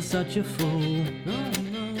 I was such a fool. No,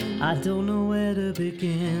 no, I don't know where to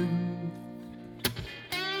begin.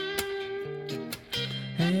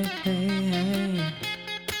 Hey, hey, hey.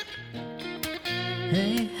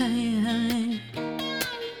 Hey, hey, hey.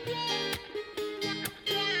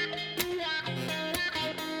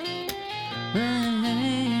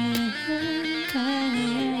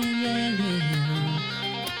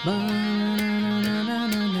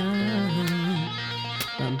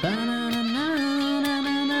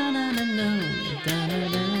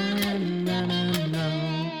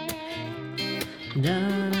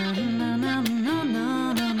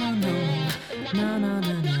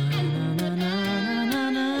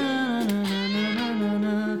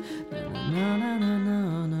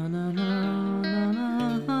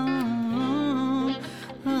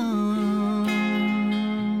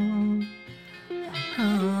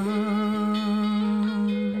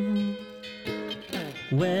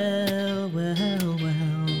 Well, well,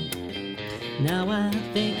 well, now I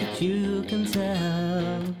think that you can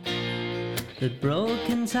tell that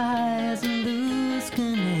broken ties and loose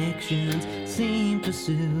connections seem to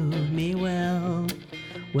suit me well.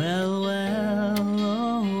 Well, well,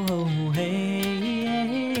 oh, hey,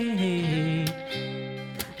 hey, hey,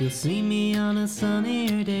 you'll see me on a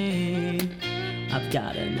sunnier day. I've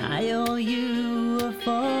got an eye on you, or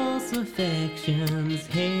false affections.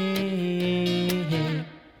 Hey, hey,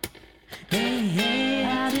 hey, hey,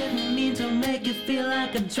 I didn't mean to make you feel feel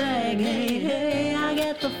like a drag. Hey, hey, I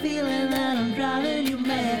get the feeling that I'm driving you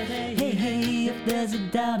mad. Hey, hey, if there's a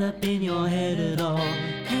doubt up in your head at all.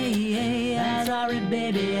 Hey, hey, I'm sorry,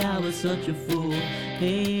 baby, I was such a fool.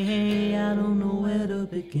 Hey, hey, I don't know where to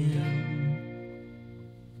begin.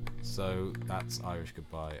 So that's Irish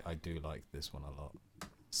Goodbye. I do like this one a lot.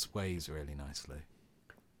 Sways really nicely.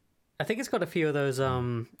 I think it's got a few of those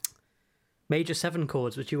major 7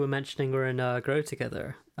 chords which you were mentioning were in Grow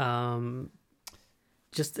Together.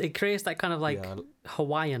 Just it creates that kind of like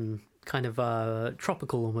Hawaiian kind of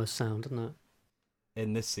tropical almost sound, doesn't it?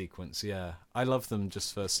 In this sequence, yeah. I love them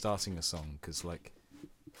just for starting a song because like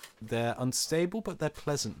they're unstable, but they're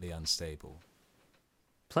pleasantly unstable.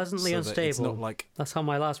 Pleasantly So that unstable. it's not like That's how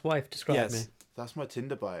my last wife described me. That's my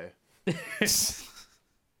Tinder bio. Yeah,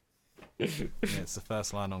 it's the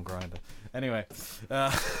first line on Grindr. Anyway,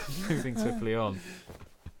 moving swiftly on.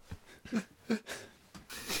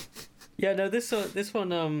 Yeah, no, this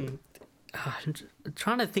one. I'm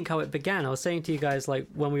trying to think how it began. I was saying to you guys, like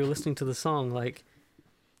when we were listening to the song, like,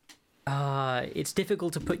 it's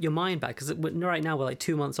difficult to put your mind back because right now we're like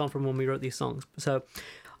 2 months on from when we wrote these songs. So,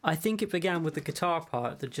 I think it began with the guitar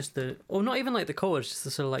part, or not even like the chords, just the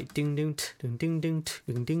sort of like ding ding ding ding ding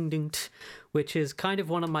ding ding ding, which is kind of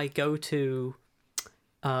one of my go-to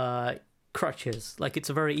crutches. Like it's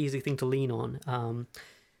a very easy thing to lean on,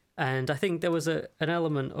 and I think there was an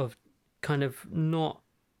element of kind of not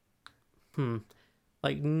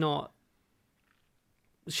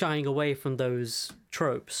shying away from those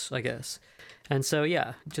tropes, I guess. And so,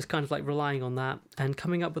 yeah, just kind of like relying on that and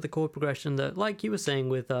coming up with a chord progression that, like you were saying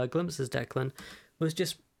with Glimpses, Declan, was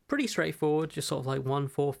just pretty straightforward, just sort of like 1,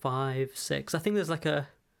 4, 5, 6. I think there's like a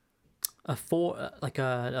 4, like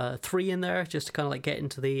a 3 in there, just to kind of like get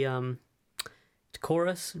into the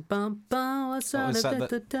chorus. Yeah,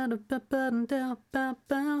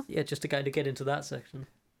 just to kind of get into that section.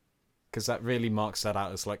 Because that really marks that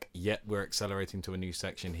out as like, yet we're accelerating to a new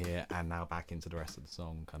section here and now back into the rest of the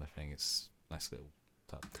song kind of thing. It's nice little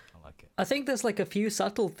touch. I like it. I think there's like a few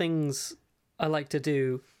subtle things I like to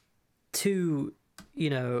do to,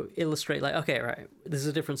 illustrate like, okay, right, this is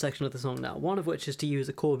a different section of the song now. One of which is to use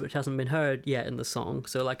a chord which hasn't been heard yet in the song.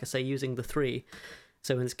 So like I say, using the 3.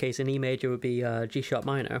 So in this case, an E major would be G sharp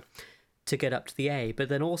minor to get up to the A, but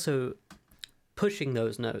then also pushing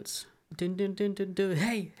those notes. Dun, dun, dun, dun, dun,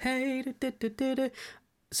 hey, hey, da, da, da, da, da.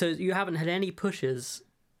 So you haven't had any pushes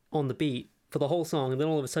on the beat for the whole song, and then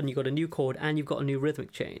all of a sudden you've got a new chord and you've got a new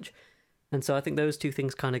rhythmic change. And so I think those two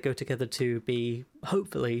things kind of go together to be,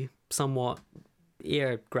 hopefully, somewhat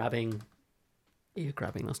ear-grabbing,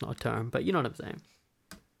 that's not a term, but you know what I'm saying.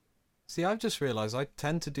 See, I've just realised I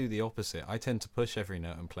tend to do the opposite. I tend to push every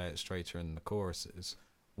note and play it straighter in the choruses.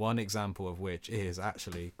 One example of which is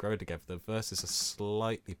actually Grow Together. The verses are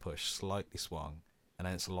slightly pushed, slightly swung, and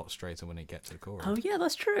then it's a lot straighter when it gets to the chorus. Oh, yeah,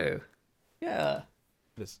 that's true. Yeah.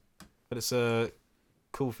 But it's a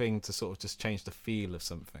cool thing to sort of just change the feel of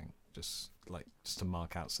something, just to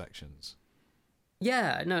mark out sections.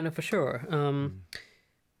 Yeah, no, for sure.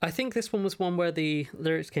 I think this one was one where the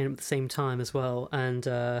lyrics came at the same time as well, and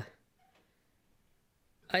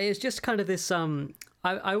it's just kind of this...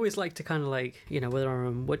 I always like to kind of like, whether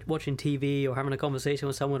I'm watching TV or having a conversation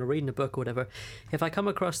with someone or reading a book or whatever, if I come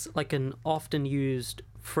across like an often used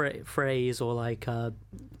phrase or like, a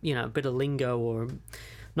bit of lingo or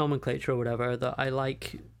nomenclature or whatever that I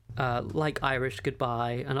like Irish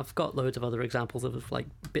Goodbye, and I've got loads of other examples of like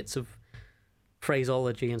bits of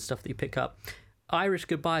phraseology and stuff that you pick up. Irish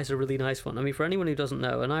Goodbye is a really nice one. I mean, for anyone who doesn't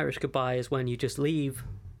know, an Irish Goodbye is when you just leave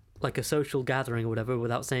like a social gathering or whatever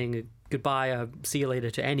without saying goodbye or see you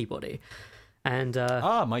later to anybody. And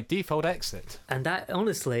my default exit. And that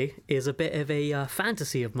honestly is a bit of a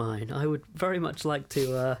fantasy of mine. I would very much like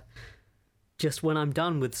to just when I'm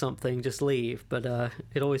done with something just leave, but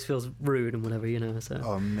it always feels rude and whatever, so.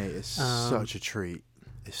 Oh mate, it's such a treat.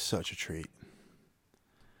 It's such a treat.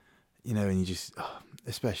 And you just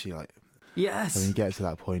especially like, yes, when you get to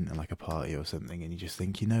that point in like a party or something and you just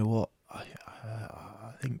think, you know what, I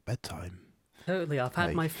think bedtime. Totally, I've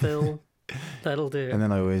had my fill. That'll do. And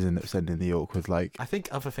then I always end up sending the awkward like, I think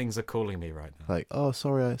other things are calling me right now. like, oh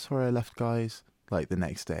sorry I left, guys, like the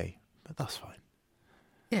next day, but that's fine.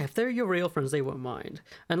 Yeah, if they're your real friends, they won't mind.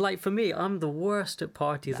 And like for me, I'm the worst at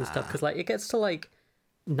parties and stuff because like it gets to like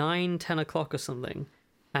 9-10 o'clock or something,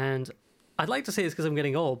 and I'd like to say it's because I'm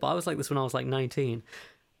getting old, but I was like this when I was like 19.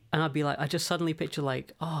 And I'd be like, I just suddenly picture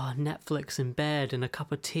like, Netflix in bed and a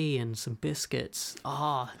cup of tea and some biscuits.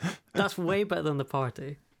 That's way better than the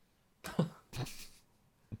party.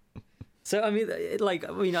 So,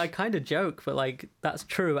 I kind of joke, but like, that's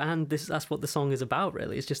true. And that's what the song is about,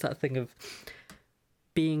 really. It's just that thing of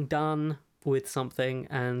being done with something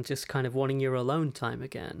and just kind of wanting your alone time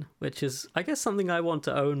again, which is, I guess, something I want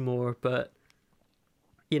to own more, but,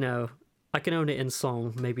 you know, I can own it in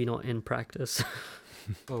song, maybe not in practice.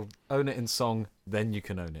 Well, own it in song, then you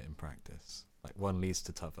can own it in practice. Like, one leads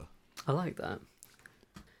to t'other. I like that.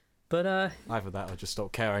 But, Either that or just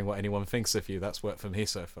stop caring what anyone thinks of you. That's worked for me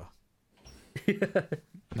so far.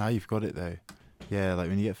 Now you've got it, though. Yeah, like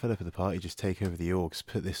when you get fed up at the party, just take over the orgs,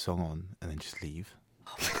 put this song on, and then just leave.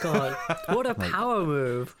 oh my god, what a power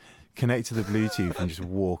move. Connect to the Bluetooth and just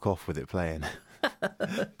walk off with it playing.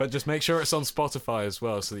 But just make sure it's on Spotify as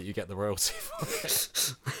well so that you get the royalty for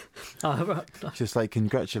it. Just like,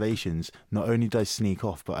 congratulations, not only did I sneak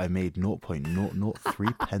off, but I made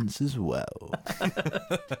 0.003 pence as well.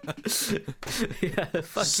 Yeah,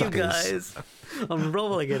 fuck Suckers. you guys. I'm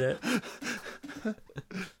rolling in it.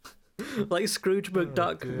 Like Scrooge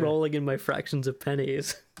McDuck rolling in my fractions of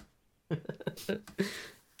pennies.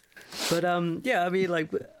 But yeah, I mean, like,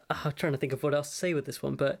 I'm trying to think of what else to say with this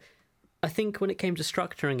one, but I think when it came to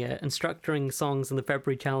structuring it and structuring songs in the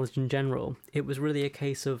February challenge in general, it was really a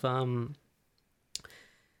case of kind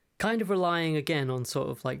of relying again on sort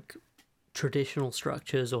of like traditional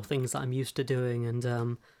structures or things that I'm used to doing.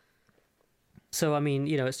 And so, I mean,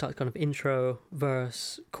 you know, it starts kind of intro,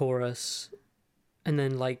 verse, chorus, and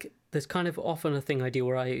then like there's kind of often a thing I do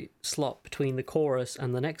where I slot between the chorus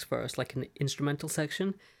and the next verse, like an instrumental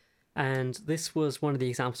section. And this was one of the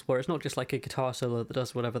examples where it's not just like a guitar solo that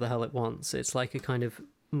does whatever the hell it wants. It's like a kind of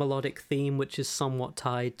melodic theme which is somewhat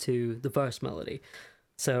tied to the verse melody.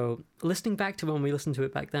 So listening back to when we listened to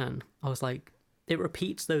it back then, I was like, it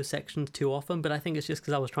repeats those sections too often, but I think it's just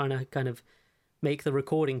because I was trying to kind of make the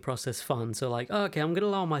recording process fun. So like, oh, okay, I'm going to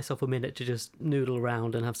allow myself a minute to just noodle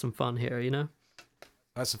around and have some fun here, you know?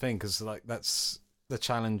 That's the thing, because like that's the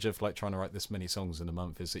challenge of like trying to write this many songs in a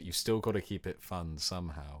month, is that you've still got to keep it fun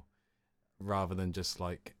somehow, rather than just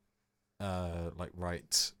like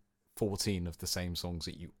write 14 of the same songs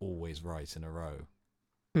that you always write in a row.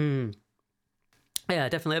 Yeah,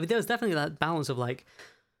 definitely. I mean, there's definitely that balance of like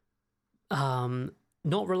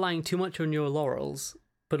not relying too much on your laurels,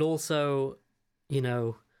 but also, you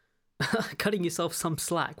know, cutting yourself some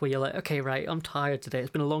slack where you're like, okay, right, I'm tired today. It's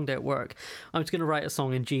been a long day at work. I'm just going to write a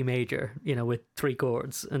song in G major, you know, with 3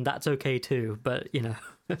 chords, and that's okay too. But, you know.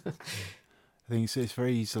 I think it's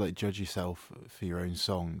very easy to like judge yourself for your own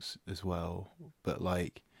songs as well. But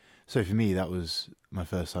like, so for me, that was my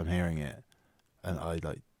first time hearing it, and I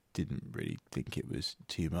like didn't really think it was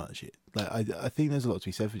too much. I think there's a lot to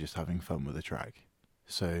be said for just having fun with a track.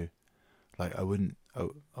 So, like, I wouldn't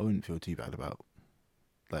feel too bad about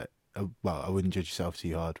like. Well, I wouldn't judge yourself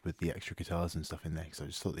too hard with the extra guitars and stuff in there, because I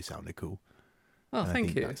just thought they sounded cool. Oh, and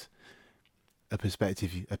thank you. That's a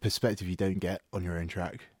perspective you don't get on your own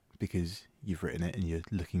track because you've written it and you're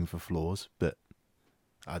looking for flaws. But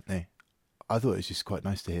I don't know. I thought it was just quite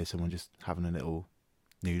nice to hear someone just having a little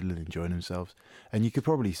noodle and enjoying themselves. And you could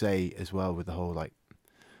probably say as well with the whole like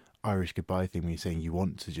Irish goodbye thing, when you're saying you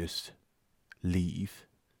want to just leave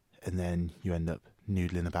and then you end up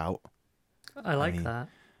noodling about. I like that.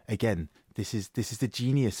 Again, this is the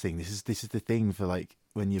genius thing. This is the thing for like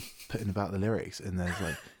when you're putting about the lyrics and there's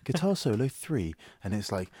like guitar solo 3 and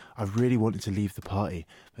it's like, I really wanted to leave the party,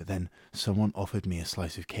 but then someone offered me a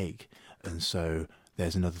slice of cake, and so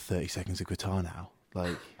there's another 30 seconds of guitar now.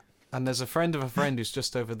 Like, and there's a friend of a friend who's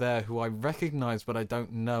just over there who I recognise but I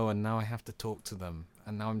don't know, and now I have to talk to them,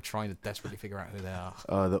 and now I'm trying to desperately figure out who they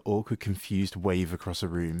are. The awkward, confused wave across a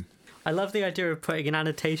room. I love the idea of putting an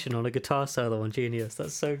annotation on a guitar solo on Genius.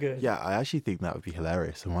 That's so good. Yeah, I actually think that would be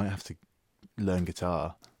hilarious. I might have to learn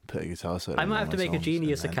guitar, put a guitar solo. I might have to make a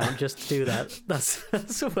Genius account just to do that. That's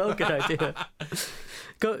a well good idea.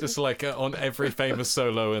 Just like on every famous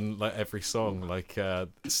solo and like every song, like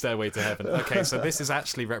Stairway to Heaven. Okay, so this is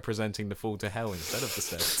actually representing the fall to hell instead of the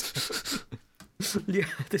stairs. Yeah,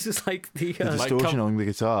 this is like the distortion on the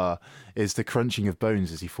guitar is the crunching of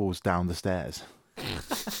bones as he falls down the stairs.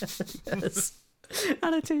 Yes.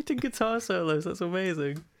 Annotating guitar solos, that's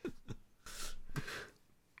amazing.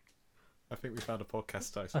 I think we found a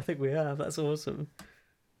podcast title. I think we have, that's awesome.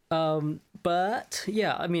 But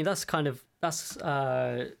yeah, I mean that's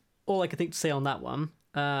all I can think to say on that one.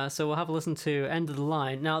 So we'll have a listen to End of the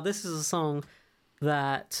Line. Now this is a song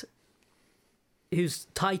whose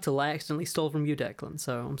title I accidentally stole from you, Declan,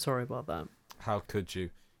 so I'm sorry about that. How could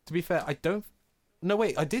you? To be fair, I don't... No,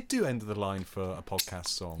 wait, I did do End of the Line for a podcast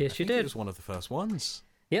song. Yes, you did. It was one of the first ones.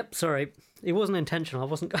 Yep, sorry. It wasn't intentional. I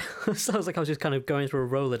wasn't... Sounds like I was just kind of going through a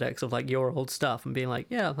Rolodex of like your old stuff and being like,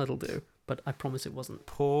 yeah, that'll do. But I promise it wasn't.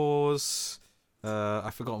 Pause.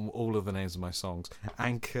 I've forgotten all of the names of my songs.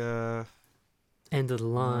 Anchor... End of the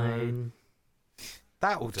line.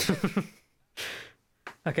 That'll do.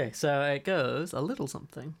 Okay, so it goes a little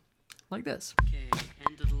something like this. Okay,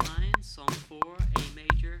 end of the line, song 4, A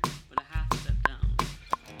major, with a half step down.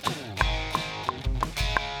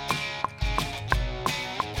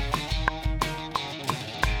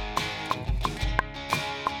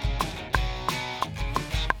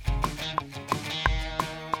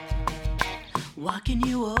 Walking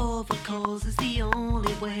you over coals is the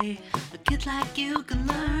only way a kid like you can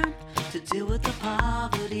learn to deal with the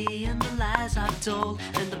poverty and the lies I've told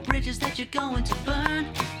and the bridges that you're going to burn.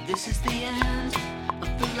 This is the end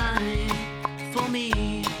of the line for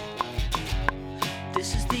me.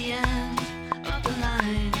 This is the end of the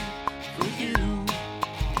line for you.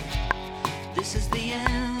 This is the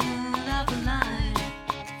end of the line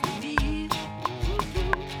for me.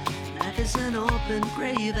 Life is an open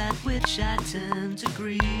grave at which I tend to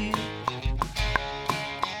grieve.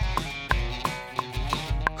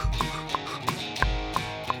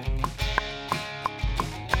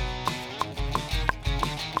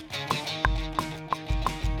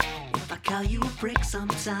 Call you a prick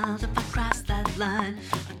sometimes if I cross that line.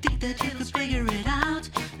 I think that you could figure it out.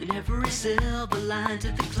 In every silver line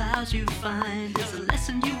to the clouds you find is a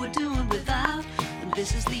lesson you were doing without. And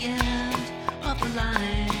this is the end of the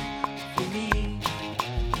line for me.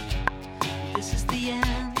 This is the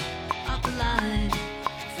end of the line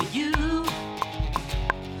for you.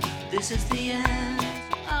 This is the end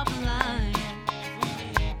of the line for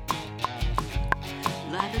me.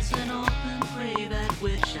 Life is an open grave at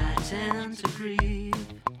which I tend to grieve.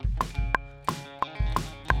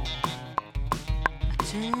 I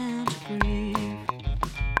tend to grieve.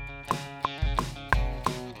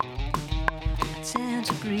 I tend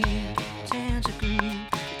to grieve. Tend to grieve.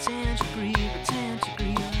 Tend to grieve. I tend to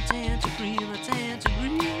grieve. I tend to grieve. I tend to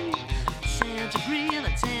grieve. Tend to grieve.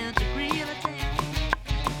 I tend to grieve. I tend to grieve.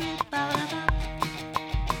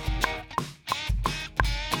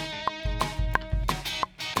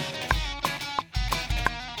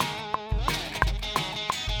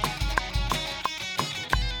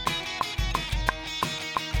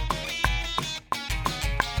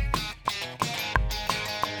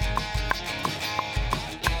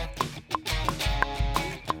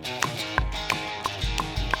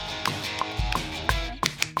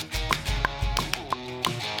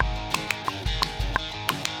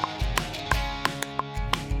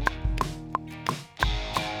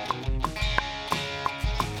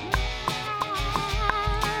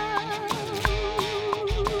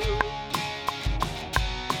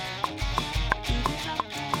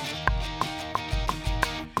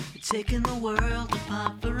 Taking the world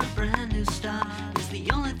apart for a brand new start is the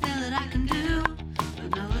only thing that I can do.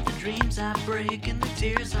 But know that the dreams I break and the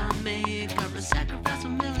tears I make are a sacrifice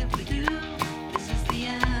I'm willing to do. This is the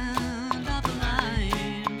end of the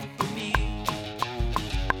line for me.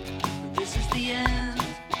 This is the end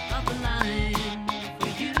of the line for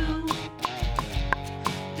you.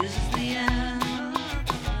 This is the end of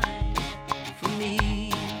the line for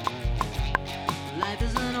me. Life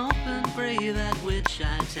is an open grave at which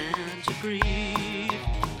I tend to grieve.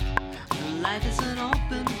 Life is an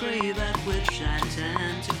open grave at which I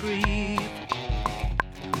tend to grieve.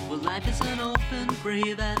 Well, life is an open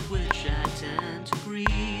grave at which I tend to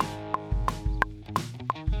grieve.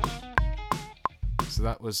 So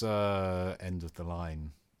that was End of the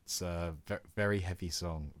Line. It's a very heavy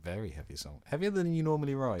song. Very heavy song. Heavier than you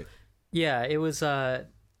normally write. Yeah, it was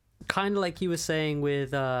kind of like you were saying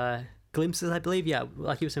with Glimpses, I believe. Yeah,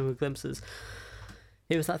 like you were saying with Glimpses.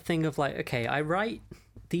 It was that thing of like, okay, I write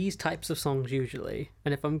these types of songs usually,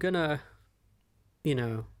 and if I'm gonna,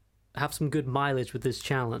 have some good mileage with this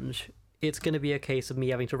challenge, it's gonna be a case of me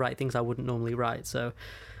having to write things I wouldn't normally write. So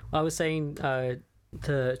I was saying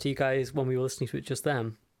to you guys when we were listening to it just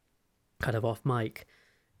then, kind of off mic,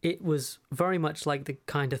 it was very much like the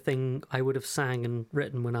kind of thing I would have sang and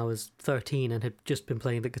written when I was 13 and had just been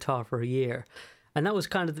playing the guitar for a year. And that was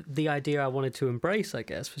kind of the idea I wanted to embrace, I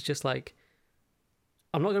guess, was just like,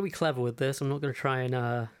 I'm not going to be clever with this. I'm not going to try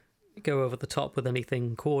and go over the top with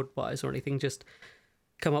anything chord-wise or anything. Just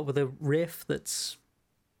come up with a riff that's,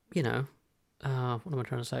 what am I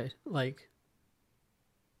trying to say? Like,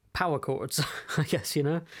 power chords, I guess,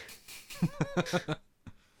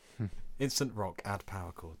 Instant rock, add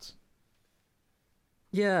power chords.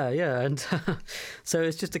 Yeah, and so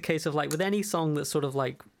it's just a case of, like, with any song that's sort of,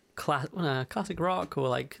 like, classic rock or,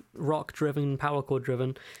 like, rock-driven, power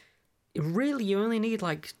chord-driven, really you only need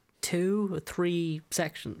like 2 or 3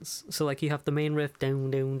 sections. So like you have the main riff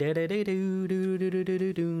down down da da da do do do do do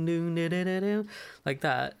do do do da da da like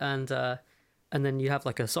that, and and then you have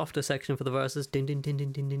like a softer section for the verses, din din din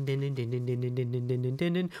din din din din din din din din din din din din din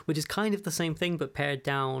din din, which is kind of the same thing but pared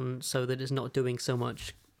down so that it's not doing so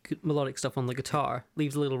much melodic stuff on the guitar.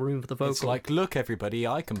 Leaves a little room for the vocal. It's like, look, everybody,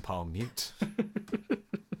 I can palm mute.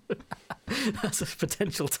 That's a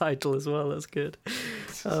potential title as well. That's good.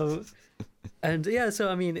 And yeah, so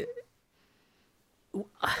I mean,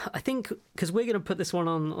 I think because we're going to put this one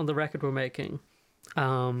on the record we're making,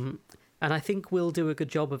 and I think we'll do a good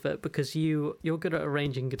job of it because you're good at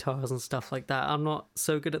arranging guitars and stuff like that. I'm not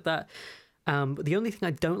so good at that. But the only thing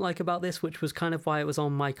I don't like about this, which was kind of why it was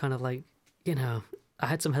on my kind of like, you know, I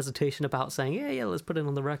had some hesitation about saying, yeah, let's put it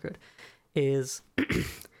on the record, is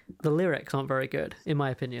the lyrics aren't very good, in my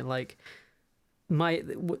opinion. Like,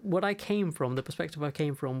 what I came from, the perspective I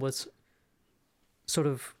came from was sort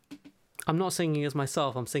of, I'm not singing as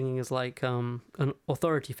myself, I'm singing as like an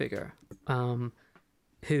authority figure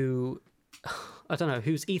who, I don't know,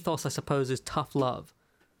 whose ethos I suppose is tough love.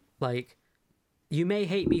 Like, you may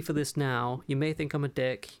hate me for this now, you may think I'm a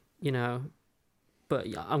dick, you know, but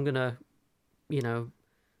I'm gonna, you know,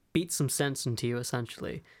 beat some sense into you,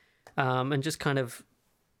 essentially. And just kind of,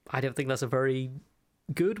 I don't think that's a very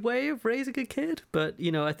good way of raising a kid, but,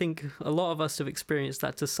 you know, I think a lot of us have experienced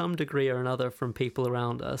that to some degree or another from people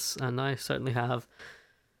around us, and I certainly have.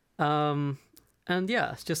 And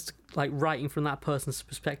yeah, it's just like writing from that person's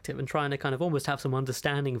perspective and trying to kind of almost have some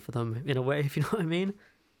understanding for them in a way, if you know what I mean.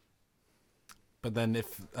 But then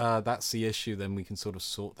if that's the issue, then we can sort of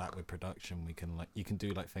sort that with production. We can, like, you can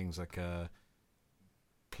do like things like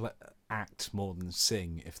act more than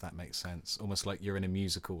sing, if that makes sense. Almost like you're in a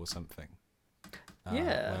musical or something.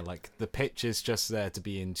 Yeah. Where like the pitch is just there to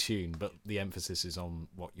be in tune, but the emphasis is on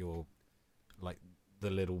what you're, like, the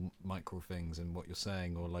little micro things and what you're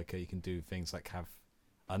saying. Or like you can do things like have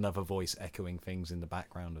another voice echoing things in the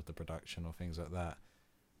background of the production or things like that.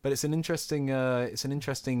 But it's an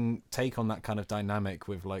interesting take on that kind of dynamic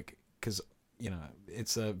with, like, because, you know,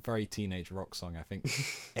 it's a very teenage rock song. I think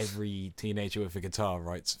every teenager with a guitar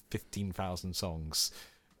writes 15,000 songs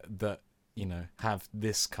that, you know, have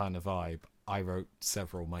this kind of vibe. I wrote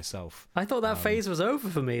several myself. I thought that phase was over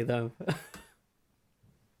for me, though.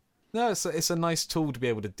 No, it's a nice tool to be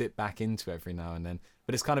able to dip back into every now and then.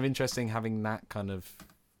 But it's kind of interesting having that kind of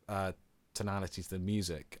tonality to the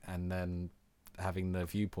music, and then having the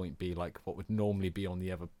viewpoint be like what would normally be on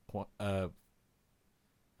the other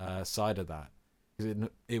side of that. Because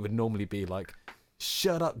it would normally be like,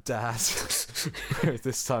 shut up, Dad. Whereas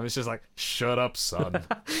this time it's just like, shut up, son.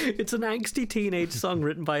 It's an angsty teenage song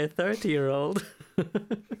written by a 30-year-old.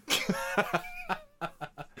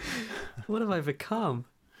 What have I become?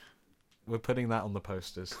 We're putting that on the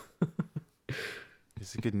posters.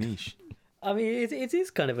 It's a good niche. I mean, it is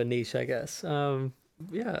kind of a niche, I guess.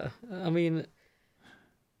 Yeah, I mean,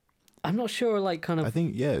 I'm not sure, like, kind of... I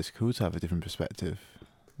think, yeah, it's cool to have a different perspective.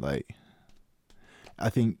 Like, I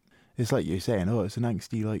think it's like you're saying, oh, it's an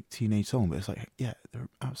angsty, like, teenage song, but it's like, yeah, there are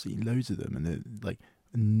absolutely loads of them, and they're, like,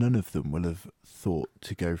 none of them will have thought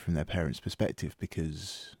to go from their parents' perspective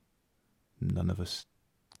because none of us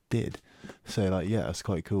did. So, like, yeah, that's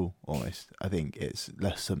quite cool, almost. I think it's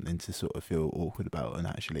less something to sort of feel awkward about, and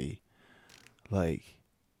actually, like,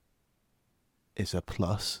 it's a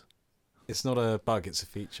plus. It's not a bug, it's a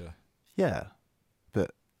feature. Yeah,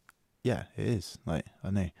 but yeah, it is. Like, I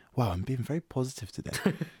know. Wow, I'm being very positive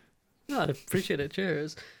today. No, I appreciate it.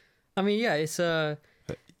 Cheers. I mean, yeah, it's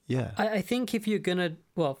But, yeah. I think if you're gonna,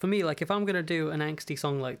 well, for me, like, if I'm gonna do an angsty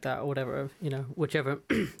song like that or whatever, you know, whichever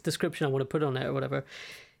description I want to put on it or whatever,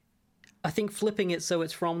 I think flipping it so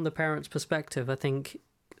it's from the parent's perspective, I think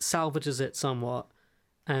salvages it somewhat.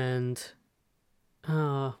 And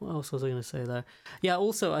what else was I gonna say there? Yeah,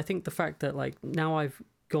 also I think the fact that, like, now I've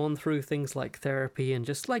gone through things like therapy and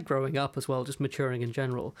just like growing up as well, just maturing in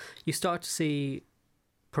general, you start to see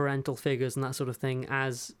parental figures and that sort of thing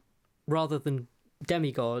as, rather than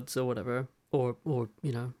demigods or whatever, or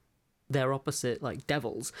you know, their opposite, like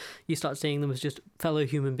devils, you start seeing them as just fellow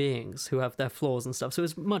human beings who have their flaws and stuff. So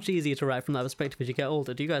it's much easier to write from that perspective as you get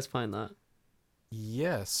older. Do you guys find that?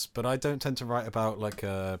 Yes, but I don't tend to write about, like,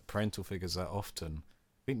 parental figures that often.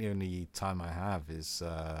 I think the only time I have is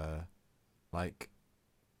like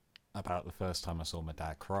about the first time I saw my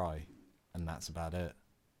dad cry, and that's about it.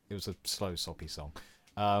 It was a slow, soppy song.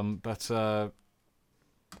 But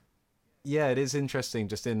yeah, it is interesting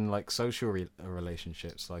just in, like, social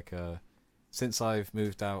relationships. Like, since I've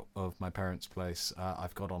moved out of my parents' place,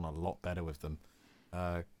 I've got on a lot better with them.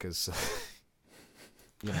 Because,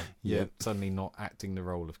 you know, you're suddenly not acting the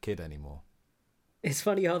role of kid anymore. It's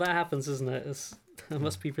funny how that happens, isn't it? That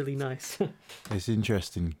must be really nice. It's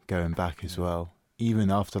interesting going back as well.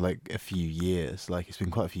 even after like a few years, like it's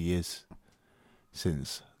been quite a few years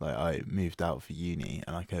since like I moved out for uni,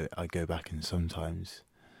 and I go back and sometimes,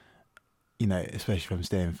 you know, especially if I'm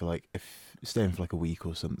staying for like a week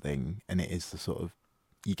or something, and it is the sort of,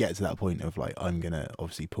 you get to that point of like, I'm gonna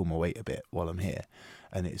obviously pull my weight a bit while I'm here,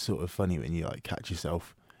 and it's sort of funny when you like catch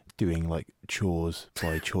yourself doing like chores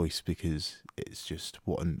by choice because it's just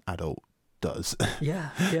what an adult does.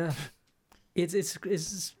 Yeah.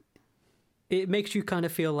 It makes you kind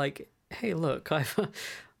of feel like, hey, look,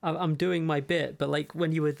 I'm doing my bit. But like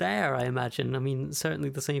when you were there, I imagine, I mean, certainly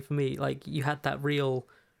the same for me. Like you had that real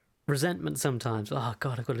resentment sometimes. Oh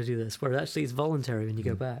God, I've got to do this. Where actually it's voluntary when you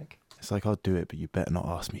go back. It's like, I'll do it, but you better not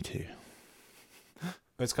ask me to.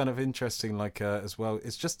 It's kind of interesting, like as well.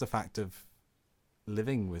 It's just the fact of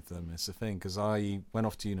living with them is the thing, because I went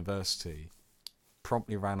off to university,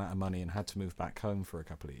 promptly ran out of money, and had to move back home for a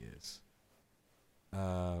couple of years.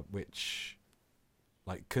 Which,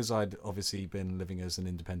 like, because I'd obviously been living as an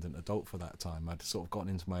independent adult for that time, I'd sort of gotten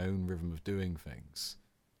into my own rhythm of doing things,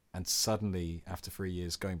 and suddenly, after 3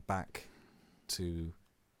 years, going back to,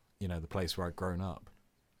 you know, the place where I'd grown up,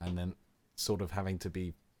 and then sort of having to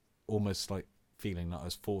be almost like feeling like I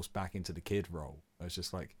was forced back into the kid role. I was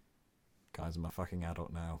just like, guys, I'm a fucking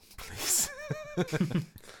adult now, please.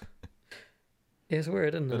 It's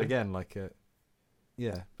weird, isn't it? But again, like,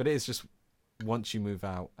 yeah, but it is just once you move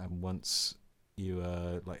out and once you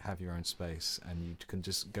like have your own space and you can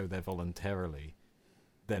just go there voluntarily,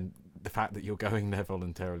 then the fact that you're going there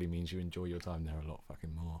voluntarily means you enjoy your time there a lot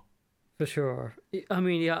fucking more. For sure. I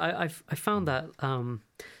mean, yeah, I found that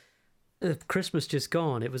Christmas just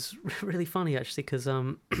gone. It was really funny actually, because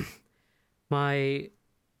my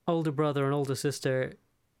older brother and older sister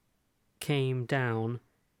came down,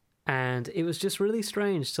 and it was just really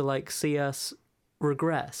strange to like see us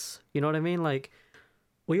regress. You know what I mean? Like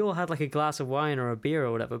we all had like a glass of wine or a beer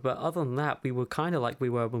or whatever, but other than that, we were kind of like we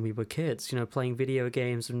were when we were kids, you know, playing video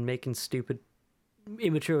games and making stupid,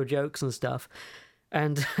 immature jokes and stuff.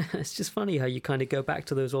 And it's just funny how you kind of go back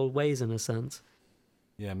to those old ways in a sense.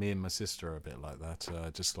 Yeah, me and my sister are a bit like that.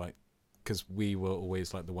 Just like, because we were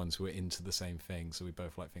always like the ones who were into the same thing, so we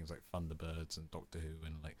both like things like Thunderbirds and Doctor Who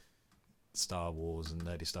and like Star Wars and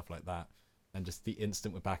nerdy stuff like that. And just the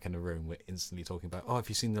instant we're back in the room, we're instantly talking about, oh, have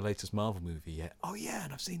you seen the latest Marvel movie yet? Oh yeah,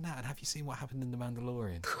 and I've seen that. And have you seen what happened in The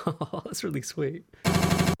Mandalorian? Oh, that's really sweet.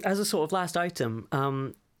 As a sort of last item,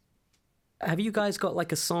 have you guys got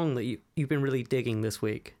like a song that you've been really digging this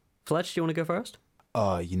week? Fletch, do you want to go first?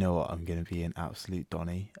 Oh, you know what? I'm going to be an absolute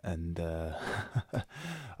Donny, and I'm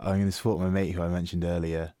going to support my mate who I mentioned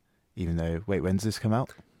earlier, even though, wait, when's this come out?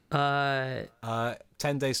 10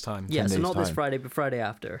 days time. Yeah, 10 so days not this time. Friday, but Friday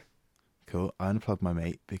after. Cool. I'm going to plug my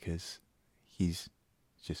mate because he's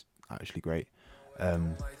just actually great. My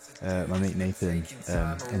mate Nathan,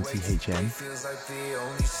 NCHN. Feels like the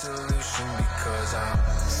only solution because I'm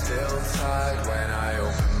still tired when I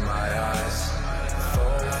open my eyes.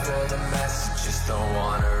 Fall for the messages, don't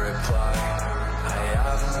wanna reply. I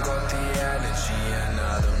haven't got the energy and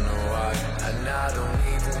I don't know why. And I don't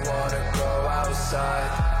even wanna go outside.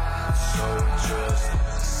 So just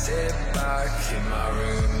sit back in my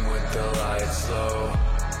room with the lights low.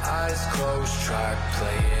 Eyes closed, track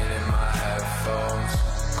playing in my headphones.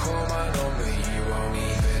 Call my number, you won't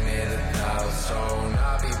even hear the dial tone.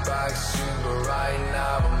 I'll be back soon, but right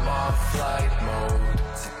now I'm on flight mode.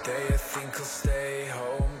 Today I think I'll stay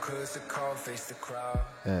home, cause I can't face the crowd.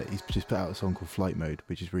 He's just put out a song called Flight Mode,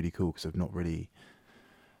 which is really cool because I've not really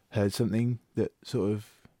heard something that sort of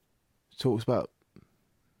talks about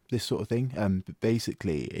this sort of thing. But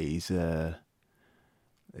basically, he's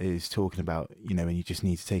talking about, you know, when you just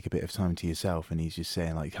need to take a bit of time to yourself, and he's just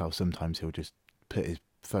saying like how sometimes he'll just put his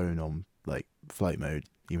phone on like flight mode,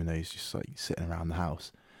 even though he's just like sitting around the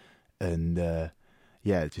house. And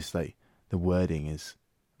yeah, just like the wording is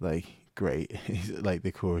like great. Like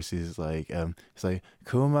the chorus is like it's like,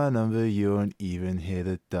 call my number, you won't even hear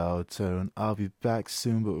the dial tone. I'll be back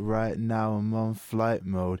soon, but right now I'm on flight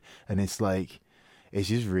mode. And it's like, it's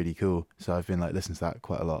just really cool. So I've been like listening to that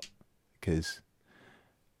quite a lot because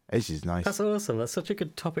it's just nice. That's awesome. That's such a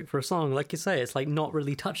good topic for a song. Like you say, it's like not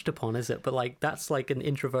really touched upon, is it? But like that's like an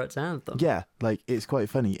introvert's anthem. Yeah, like it's quite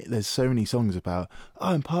funny. There's so many songs about,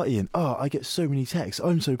 oh, I'm partying. Oh, I get so many texts.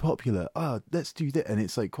 I'm so popular. Oh, let's do that. And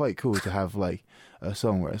it's like quite cool to have like a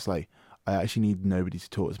song where it's like, I actually need nobody to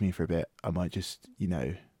talk to me for a bit. I might just, you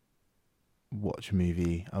know, watch a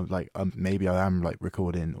movie. Maybe I am like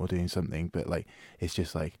recording or doing something, but like it's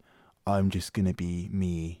just like I'm just gonna be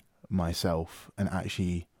me, myself, and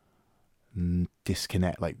actually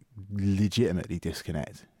disconnect, like legitimately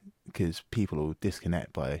disconnect, because people will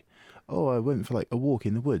disconnect by, oh, I went for like a walk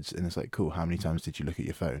in the woods, and it's like, cool, how many times did you look at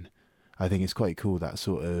your phone? I think it's quite cool, that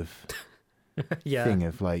sort of thing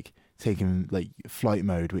of like taking like flight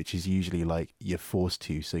mode, which is usually like you're forced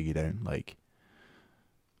to so you don't like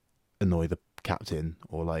annoy the captain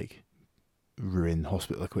or like ruin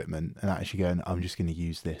hospital equipment, and actually going, I'm just going to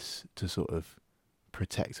use this to sort of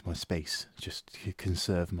protect my space, just to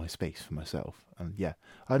conserve my space for myself. And yeah,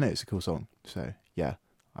 I know it's a cool song, so yeah,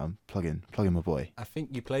 I'm plugging my boy. I think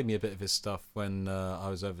you played me a bit of his stuff when I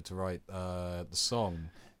was over to write the song.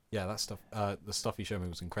 Yeah, that stuff, the stuff you showed me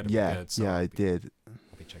was incredibly good. So I did.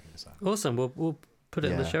 I'll be checking this out. Awesome. We'll put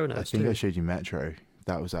it in the show notes. I think I showed you Metro.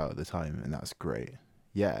 That was out at the time, and that's great.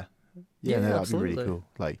 Yeah, no, that'd be really cool.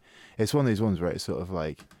 Like, it's one of those ones where it's sort of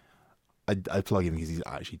like, I plug him because he's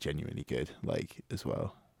actually genuinely good. Like, as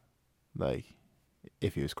well. Like,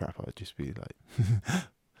 if he was crap, I'd just be like.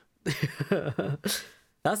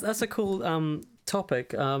 That's a cool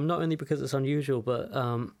topic. Not only because it's unusual, but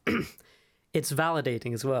it's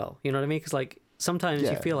validating as well. You know what I mean? Because like sometimes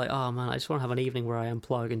you feel like, oh man, I just want to have an evening where I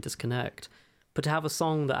unplug and disconnect. But to have a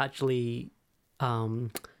song that actually,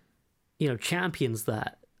 champions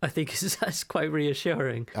that, I think that's quite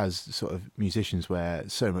reassuring. As sort of musicians, where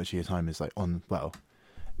so much of your time is like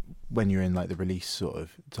when you're in like the release sort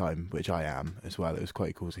of time, which I am as well, it was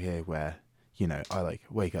quite cool to hear where, I like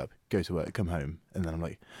wake up, go to work, come home, and then I'm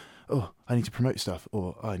like, oh, I need to promote stuff,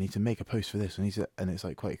 or I need to make a post for this. And it's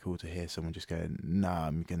like quite cool to hear someone just going, nah,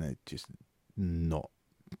 I'm going to just not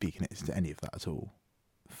be connected to any of that at all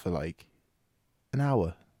for like an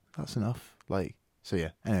hour. That's enough. Like, so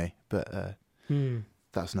yeah, anyway, but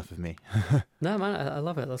that's enough of me. No, man, I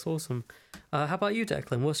love it. That's awesome. How about you,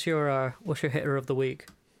 Declan? What's your hitter of the week?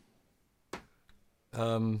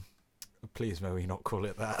 Please may we not call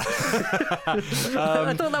it that.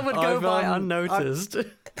 I thought that would go by unnoticed.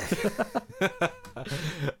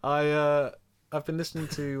 I've been listening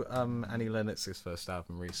to Annie Lennox's first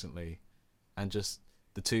album recently, and just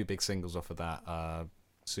the two big singles off of that are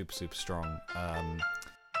super, super strong.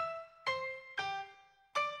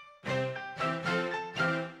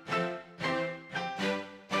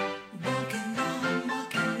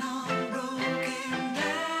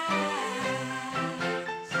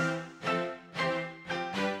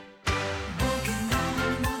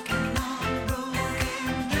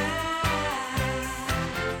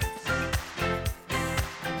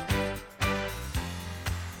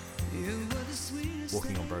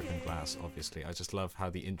 Obviously, I just love how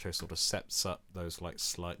the intro sort of sets up those like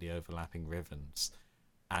slightly overlapping rhythms,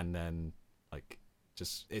 and then like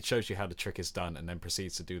just it shows you how the trick is done, and then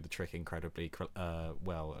proceeds to do the trick incredibly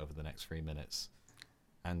well over the next 3 minutes.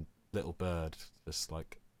 And Little Bird, just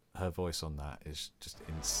like her voice on that is just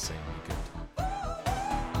insanely good.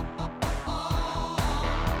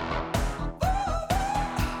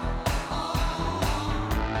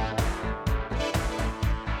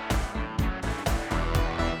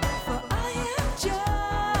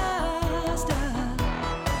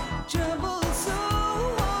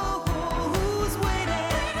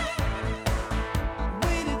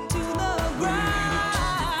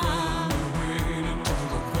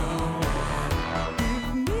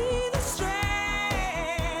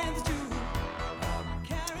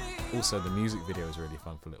 Also, the music video is really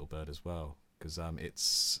fun for Little Bird as well, because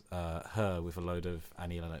it's her with a load of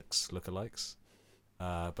Annie Lennox lookalikes,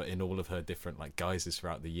 but in all of her different like guises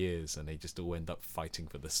throughout the years, and they just all end up fighting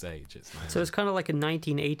for the stage. So it's kind of like a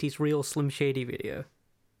 1980s real Slim Shady video.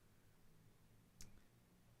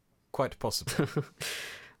 Quite possible.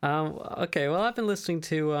 Okay, well, I've been listening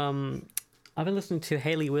to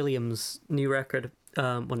Hayley Williams' newest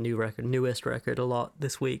record a lot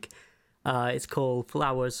this week. It's called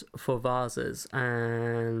Flowers for Vases,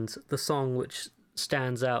 and the song which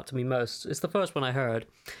stands out to me most, it's the first one I heard,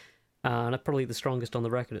 and probably the strongest on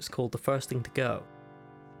the record. It's called The First Thing to Go.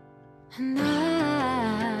 And I'm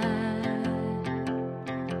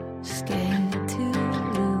scared to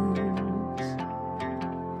lose.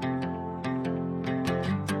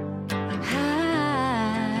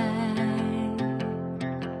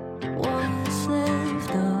 I once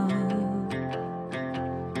lived on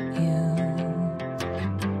you.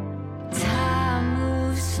 Time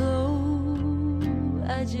moves slow.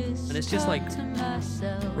 I just And it's just like talk to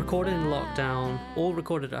myself. recorded in lockdown, all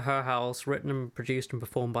recorded at her house, written and produced and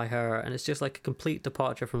performed by her, and it's just like a complete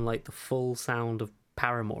departure from like the full sound of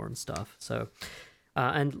Paramore and stuff. So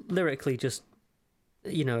and lyrically just,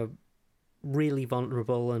 really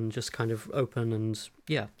vulnerable and just kind of open and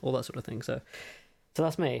yeah, all that sort of thing. So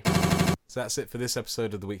that's me. So that's it for this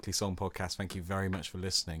episode of the Weekly Song Podcast. Thank you very much for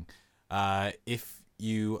listening. If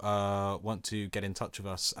you want to get in touch with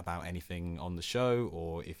us about anything on the show,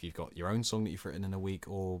 or if you've got your own song that you've written in a week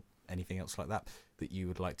or anything else like that that you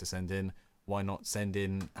would like to send in, why not send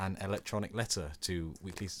in an electronic letter to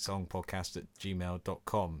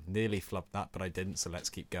weeklysongpodcast@gmail.com. Nearly flubbed that, but I didn't, so let's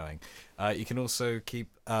keep going. You can also keep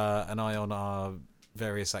an eye on our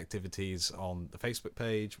various activities on the Facebook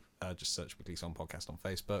page. Just search Weekly Song Podcast on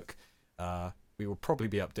Facebook. We will probably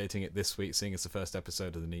be updating it this week, seeing as the first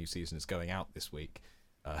episode of the new season is going out this week.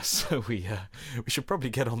 So we should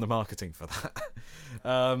probably get on the marketing for that.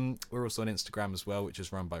 We're also on Instagram as well, which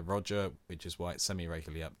is run by Roger, which is why it's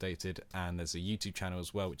semi-regularly updated. And there's a YouTube channel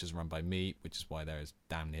as well, which is run by me, which is why there is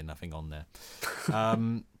damn near nothing on there.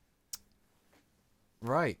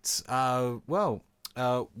 Right.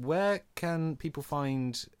 Where can people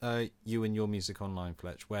find you and your music online,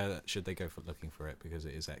 Fletch? Where should they go for looking for it? Because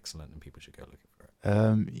it is excellent and people should go looking for it.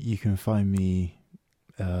 You can find me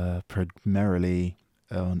primarily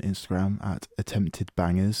on Instagram at Attempted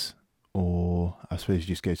Bangers, or I suppose you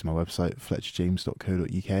just go to my website,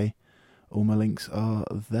 fletcherjames.co.uk. All my links are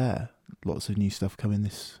there. Lots of new stuff coming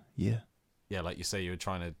this year. Yeah, like you say, you were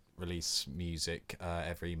trying to release music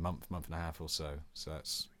every month and a half or so. So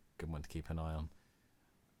that's a good one to keep an eye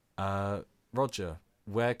on. Roger,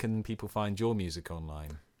 where can people find your music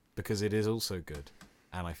online? Because it is also good,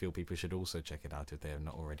 and I feel people should also check it out if they have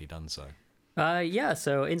not already done so.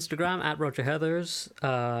 So Instagram at Roger Heathers,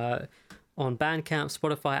 on Bandcamp,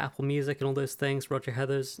 Spotify, Apple Music, and all those things. Roger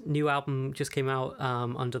Heathers' new album just came out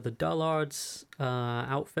under the Dullards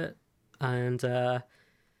outfit, and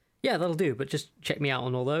that'll do. But just check me out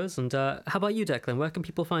on all those. And how about you, Declan? Where can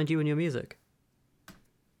people find you and your music?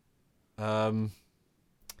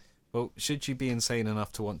 Well, should you be insane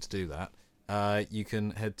enough to want to do that, you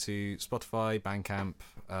can head to Spotify, Bandcamp,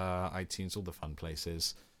 iTunes, all the fun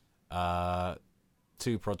places.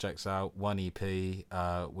 2 projects out, 1 EP,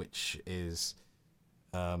 which is,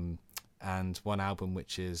 and 1 album,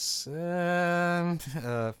 which is, and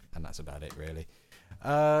that's about it, really.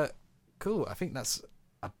 Cool. I think that's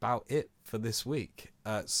about it for this week.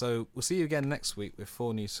 So we'll see you again next week with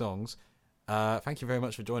 4 new songs. Thank you very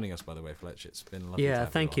much for joining us, by the way, Fletch. It's been lovely. Yeah,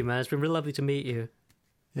 thank you, man. It's been really lovely to meet you.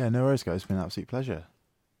 Yeah, no worries, guys. It's been an absolute pleasure.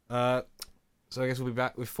 So I guess we'll be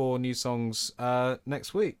back with 4 new songs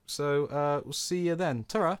next week. So we'll see you then.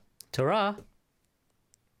 Ta-ra! Ta-ra!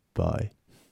 Bye.